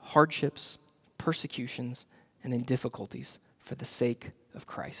 hardships, persecutions, and in difficulties for the sake of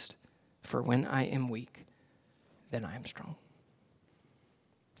Christ. For when I am weak, then I am strong."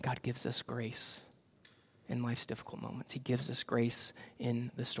 God gives us grace in life's difficult moments. He gives us grace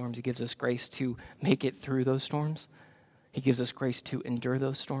in the storms. He gives us grace to make it through those storms. He gives us grace to endure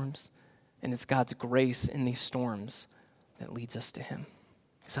those storms. And it's God's grace in these storms that leads us to him.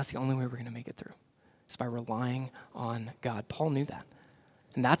 Because that's the only way we're going to make it through, is by relying on God. Paul knew that.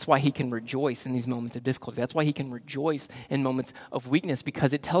 And that's why he can rejoice in these moments of difficulty. That's why he can rejoice in moments of weakness,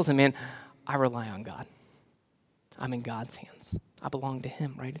 because it tells him, man, I rely on God. I'm in God's hands. I belong to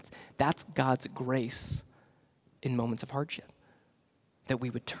him, right? That's God's grace in moments of hardship, that we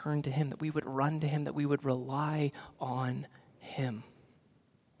would turn to him, that we would run to him, that we would rely on him.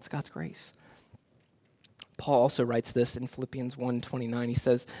 It's God's grace. Paul also writes this in Philippians 1:29. He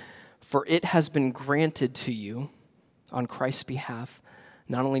says, "For it has been granted to you on Christ's behalf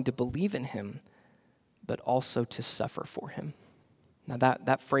not only to believe in him, but also to suffer for him." Now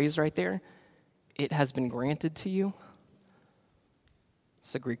that phrase right there, it has been granted to you,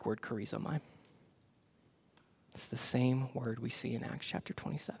 it's the Greek word charizomai. It's the same word we see in Acts chapter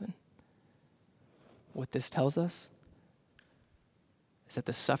 27. What this tells us is that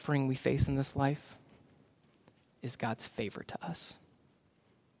the suffering we face in this life is God's favor to us.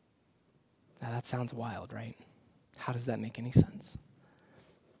 Now that sounds wild, right? How does that make any sense?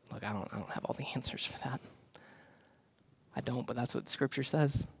 Look, I don't have all the answers for that. I don't, but that's what Scripture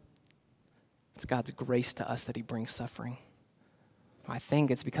says. It's God's grace to us that he brings suffering. I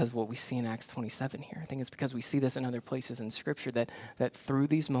think it's because of what we see in Acts 27 here. I think it's because we see this in other places in Scripture, that through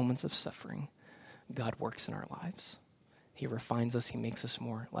these moments of suffering, God works in our lives. He refines us. He makes us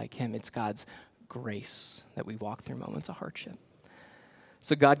more like him. It's God's grace that we walk through moments of hardship.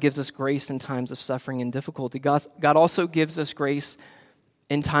 So God gives us grace in times of suffering and difficulty. God also gives us grace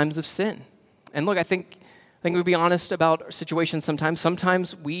in times of sin. And look, I think we'd be honest about our situations sometimes.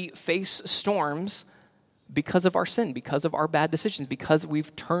 Sometimes we face storms because of our sin, because of our bad decisions, because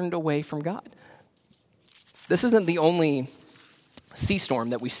we've turned away from God. This isn't the only sea storm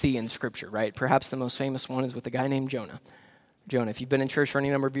that we see in Scripture, right? Perhaps the most famous one is with a guy named Jonah. Jonah, if you've been in church for any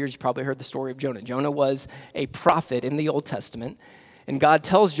number of years, you've probably heard the story of Jonah. Jonah was a prophet in the Old Testament, and God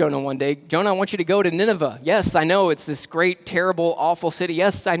tells Jonah one day, Jonah, I want you to go to Nineveh. Yes, I know it's this great, terrible, awful city.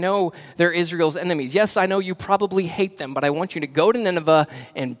 Yes, I know they're Israel's enemies. Yes, I know you probably hate them, but I want you to go to Nineveh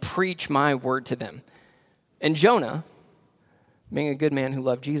and preach my word to them. And Jonah, being a good man who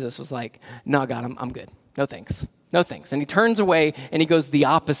loved Jesus, was like, no, God, I'm good. No thanks. No thanks. And he turns away and he goes the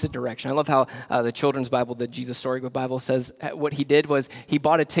opposite direction. I love how the children's Bible, the Jesus Storybook Bible, says what he did was he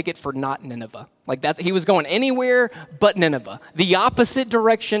bought a ticket for not Nineveh. Like he was going anywhere but Nineveh. The opposite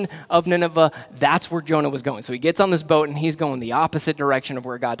direction of Nineveh, that's where Jonah was going. So he gets on this boat and he's going the opposite direction of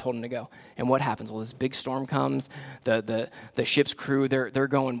where God told him to go. And what happens? Well, this big storm comes. The ship's crew, they're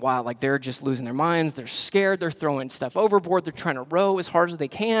going wild. Like they're just losing their minds. They're scared. They're throwing stuff overboard. They're trying to row as hard as they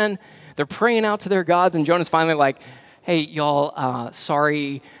can. They're praying out to their gods. And Jonah's finally like, hey, y'all,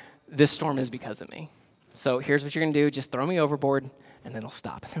 sorry, this storm is because of me. So here's what you're going to do. Just throw me overboard, and it'll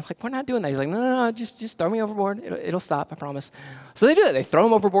stop. And they're like, we're not doing that. He's like, no, just throw me overboard. It'll stop, I promise. So they do it. They throw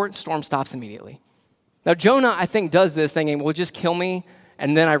him overboard. Storm stops immediately. Now, Jonah, I think, does this thinking, well, just kill me,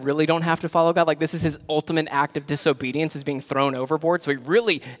 and then I really don't have to follow God. Like, this is his ultimate act of disobedience, is being thrown overboard, so he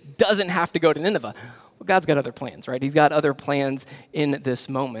really doesn't have to go to Nineveh. Well, God's got other plans, right? He's got other plans in this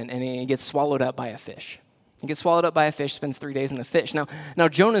moment, and he gets swallowed up by a fish. He gets swallowed up by a fish, spends 3 days in the fish. Now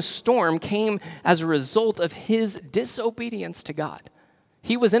Jonah's storm came as a result of his disobedience to God.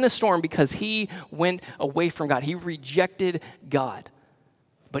 He was in a storm because he went away from God. He rejected God.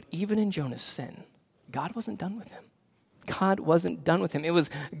 But even in Jonah's sin, God wasn't done with him. God wasn't done with him. It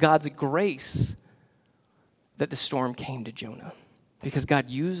was God's grace that the storm came to Jonah, because God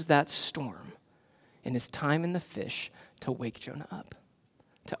used that storm in his time in the fish to wake Jonah up,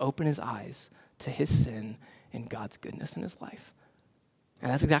 to open his eyes to his sin and God's goodness in his life.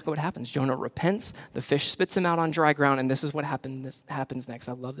 And that's exactly what happens. Jonah repents, the fish spits him out on dry ground, and this is what happens next.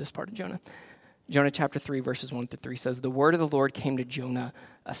 I love this part of Jonah. Jonah chapter 3, verses 1-3 says, the word of the Lord came to Jonah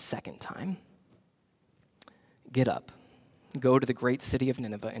a second time. Get up, go to the great city of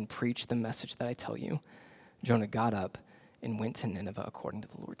Nineveh and preach the message that I tell you. Jonah got up and went to Nineveh according to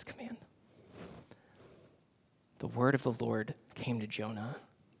the Lord's command. The word of the Lord came to Jonah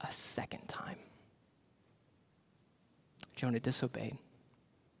a second time. Jonah disobeyed.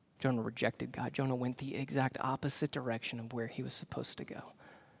 Jonah rejected God. Jonah went the exact opposite direction of where he was supposed to go.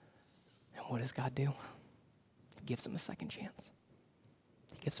 And what does God do? He gives him a second chance.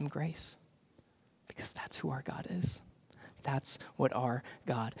 He gives him grace, because that's who our God is. That's what our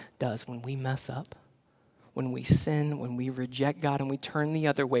God does. When we mess up, when we sin, when we reject God and we turn the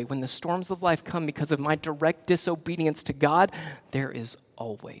other way, when the storms of life come because of my direct disobedience to God, there is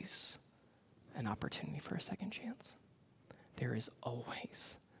always an opportunity for a second chance. There is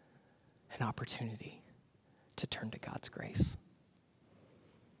always an opportunity to turn to God's grace.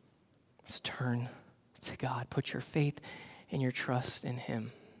 Let's turn to God. Put your faith and your trust in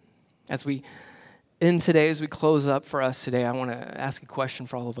him. As we end today, as we close up for us today, I want to ask a question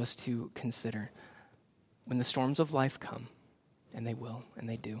for all of us to consider. When the storms of life come, and they will, and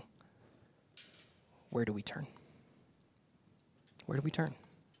they do, where do we turn? Where do we turn?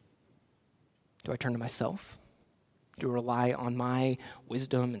 Do I turn to myself? Do I rely on my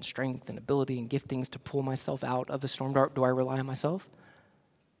wisdom and strength and ability and giftings to pull myself out of the storm? Do I rely on myself?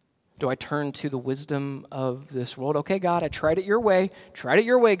 Do I turn to the wisdom of this world? Okay, God, I tried it your way,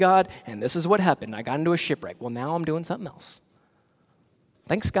 God, and this is what happened. I got into a shipwreck. Well, now I'm doing something else.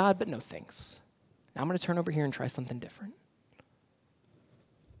 Thanks, God, but no thanks. Now I'm going to turn over here and try something different.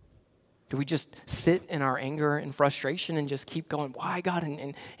 Do we just sit in our anger and frustration and just keep going, why, God,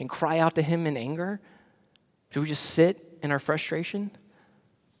 and cry out to him in anger? Do we just sit in our frustration?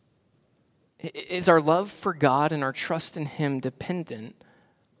 Is our love for God and our trust in him dependent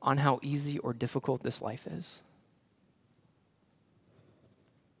on how easy or difficult this life is?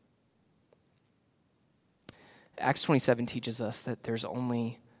 Acts 27 teaches us that there's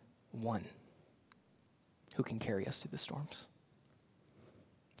only one who can carry us through the storms.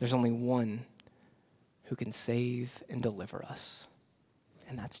 There's only one who can save and deliver us,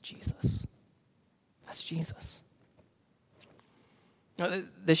 and that's Jesus. That's Jesus. Now,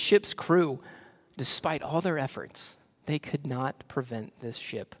 the ship's crew, despite all their efforts, they could not prevent this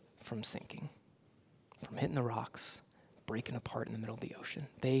ship from sinking, from hitting the rocks, breaking apart in the middle of the ocean.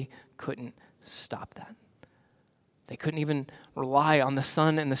 They couldn't stop that. They couldn't even rely on the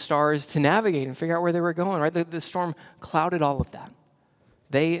sun and the stars to navigate and figure out where they were going, right? The storm clouded all of that.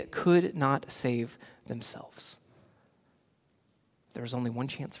 They could not save themselves. There was only one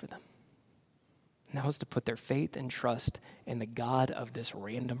chance for them. And that was to put their faith and trust in the God of this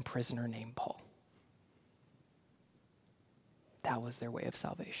random prisoner named Paul. That was their way of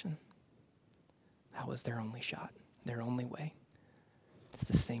salvation. That was their only shot, their only way. It's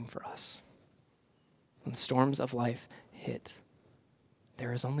the same for us. When storms of life hit,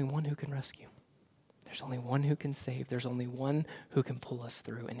 there is only one who can rescue. There's only one who can save. There's only one who can pull us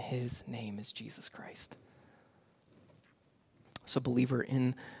through, and his name is Jesus Christ. So, believer,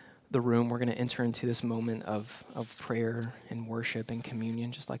 in the room, we're going to enter into this moment of prayer and worship and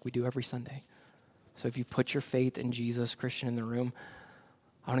communion, just like we do every Sunday. So if you put your faith in Jesus, Christian, in the room,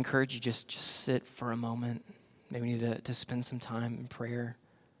 I would encourage you just sit for a moment. Maybe you need to spend some time in prayer.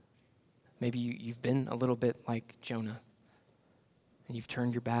 Maybe you've been a little bit like Jonah, and you've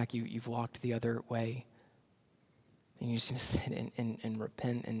turned your back, you've walked the other way, and you just need to sit and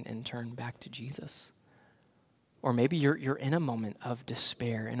repent and turn back to Jesus. Or maybe you're in a moment of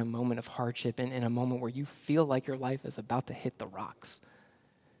despair, in a moment of hardship, in a moment where you feel like your life is about to hit the rocks.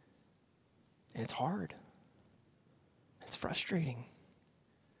 And it's hard. It's frustrating.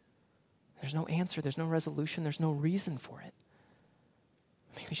 There's no answer. There's no resolution. There's no reason for it.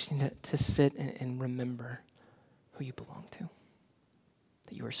 Maybe you just need to sit and remember who you belong to,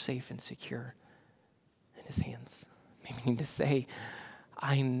 that you are safe and secure in his hands. Maybe you need to say,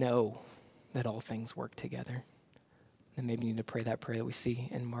 I know that all things work together. And maybe you need to pray that prayer that we see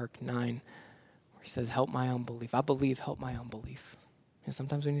in Mark 9, where he says, help my unbelief. I believe, help my unbelief. And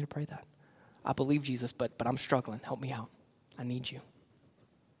sometimes we need to pray that. I believe, Jesus, but I'm struggling. Help me out. I need you.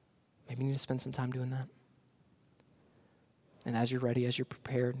 Maybe you need to spend some time doing that. And as you're ready, as you're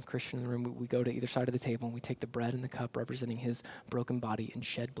prepared, Christian in the room, we go to either side of the table and we take the bread and the cup representing his broken body and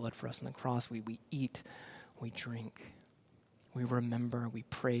shed blood for us on the cross. We eat, we drink, we remember, we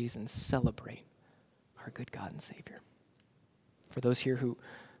praise and celebrate our good God and Savior. For those here who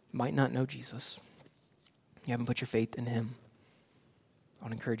might not know Jesus, you haven't put your faith in him, I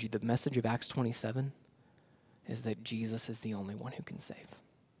want to encourage you, the message of Acts 27 is that Jesus is the only one who can save.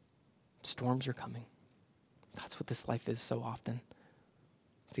 Storms are coming. That's what this life is so often.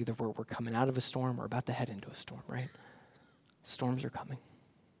 It's either we're coming out of a storm or about to head into a storm, right? Storms are coming.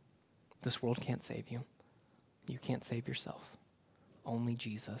 This world can't save you. You can't save yourself. Only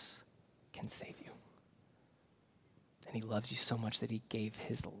Jesus can save you. And he loves you so much that he gave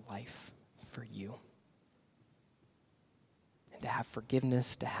his life for you. And to have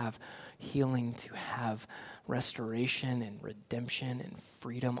forgiveness, to have healing, to have restoration and redemption and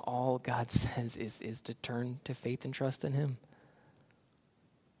freedom, all God says is to turn to faith and trust in him.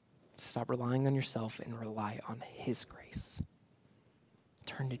 Stop relying on yourself and rely on his grace.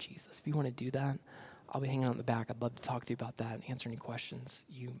 Turn to Jesus. If you want to do that, I'll be hanging out in the back. I'd love to talk to you about that and answer any questions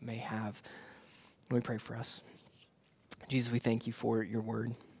you may have. Let me pray for us. Jesus, we thank you for your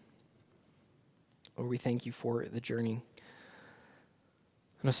word. Lord, we thank you for the journey.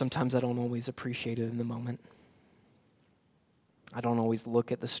 I know sometimes I don't always appreciate it in the moment. I don't always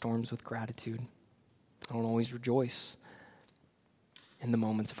look at the storms with gratitude. I don't always rejoice in the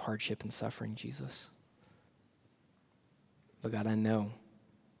moments of hardship and suffering, Jesus. But God, I know,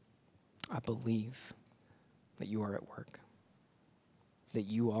 I believe that you are at work, that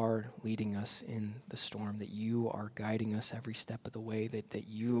you are leading us in the storm, that you are guiding us every step of the way, that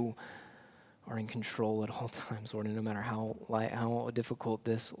you are in control at all times, Lord, and no matter how difficult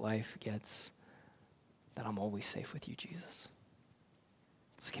this life gets, that I'm always safe with you, Jesus.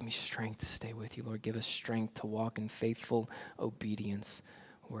 Just give me strength to stay with you, Lord. Give us strength to walk in faithful obedience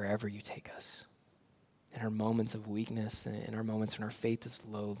wherever you take us. In our moments of weakness, in our moments when our faith is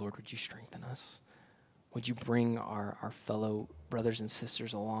low, Lord, would you strengthen us? Would you bring our fellow brothers and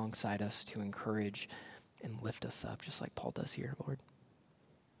sisters alongside us to encourage and lift us up, just like Paul does here, Lord?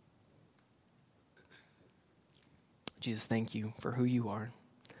 Jesus, thank you for who you are,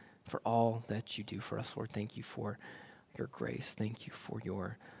 for all that you do for us, Lord. Thank you for your grace. Thank you for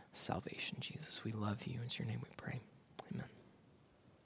your salvation, Jesus. We love you. In your name we pray.